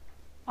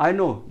 "I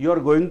know you are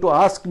going to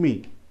ask me,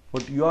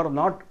 but you are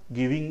not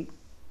giving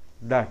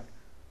that.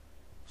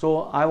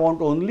 So I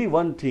want only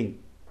one thing,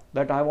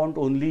 that I want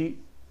only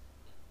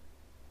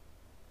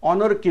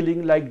honor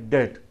killing like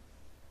death.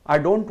 I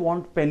don't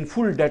want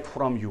painful death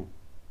from you."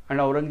 And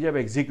Aurangzeb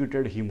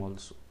executed him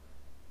also.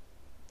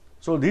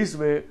 So this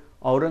way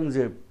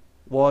Aurangzeb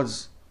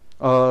was,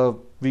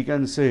 we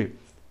can say,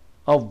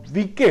 a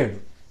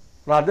wicked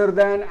rather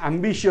than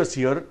ambitious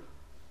here.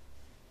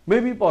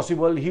 Maybe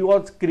possible he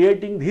was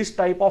creating this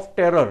type of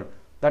terror,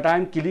 that I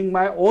am killing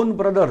my own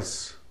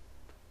brothers,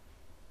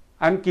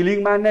 I am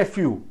killing my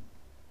nephew,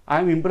 I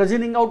am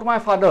imprisoning out my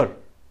father.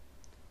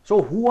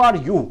 So who are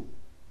you?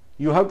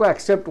 You have to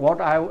accept what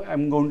I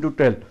am going to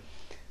tell.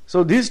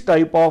 So this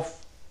type of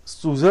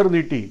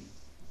suzerainty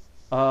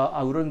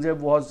Aurangzeb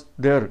was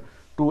there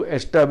to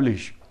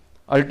establish.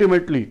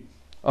 Ultimately,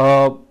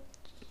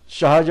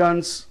 Shah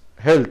Jahan's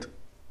health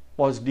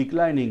was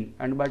declining,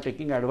 and by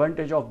taking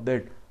advantage of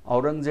that,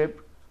 Aurangzeb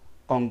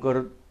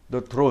conquered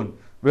the throne,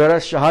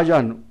 whereas Shah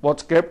Jahan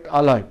was kept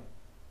alive.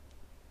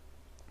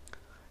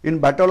 In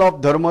Battle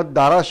of Dharmat,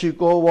 Dara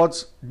Shikoh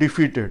was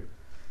defeated,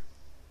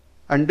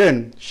 and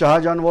then Shah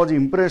Jahan was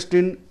impressed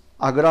in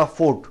Agra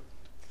fort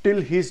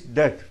till his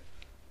death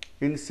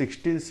in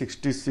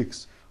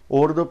 1666.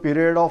 Over the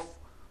period of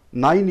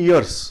 9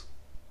 years,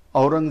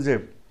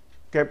 Aurangzeb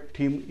kept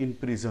him in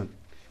prison.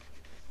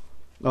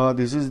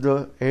 This is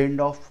the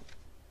end of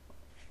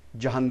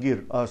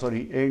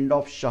end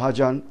of Shah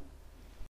Jahan.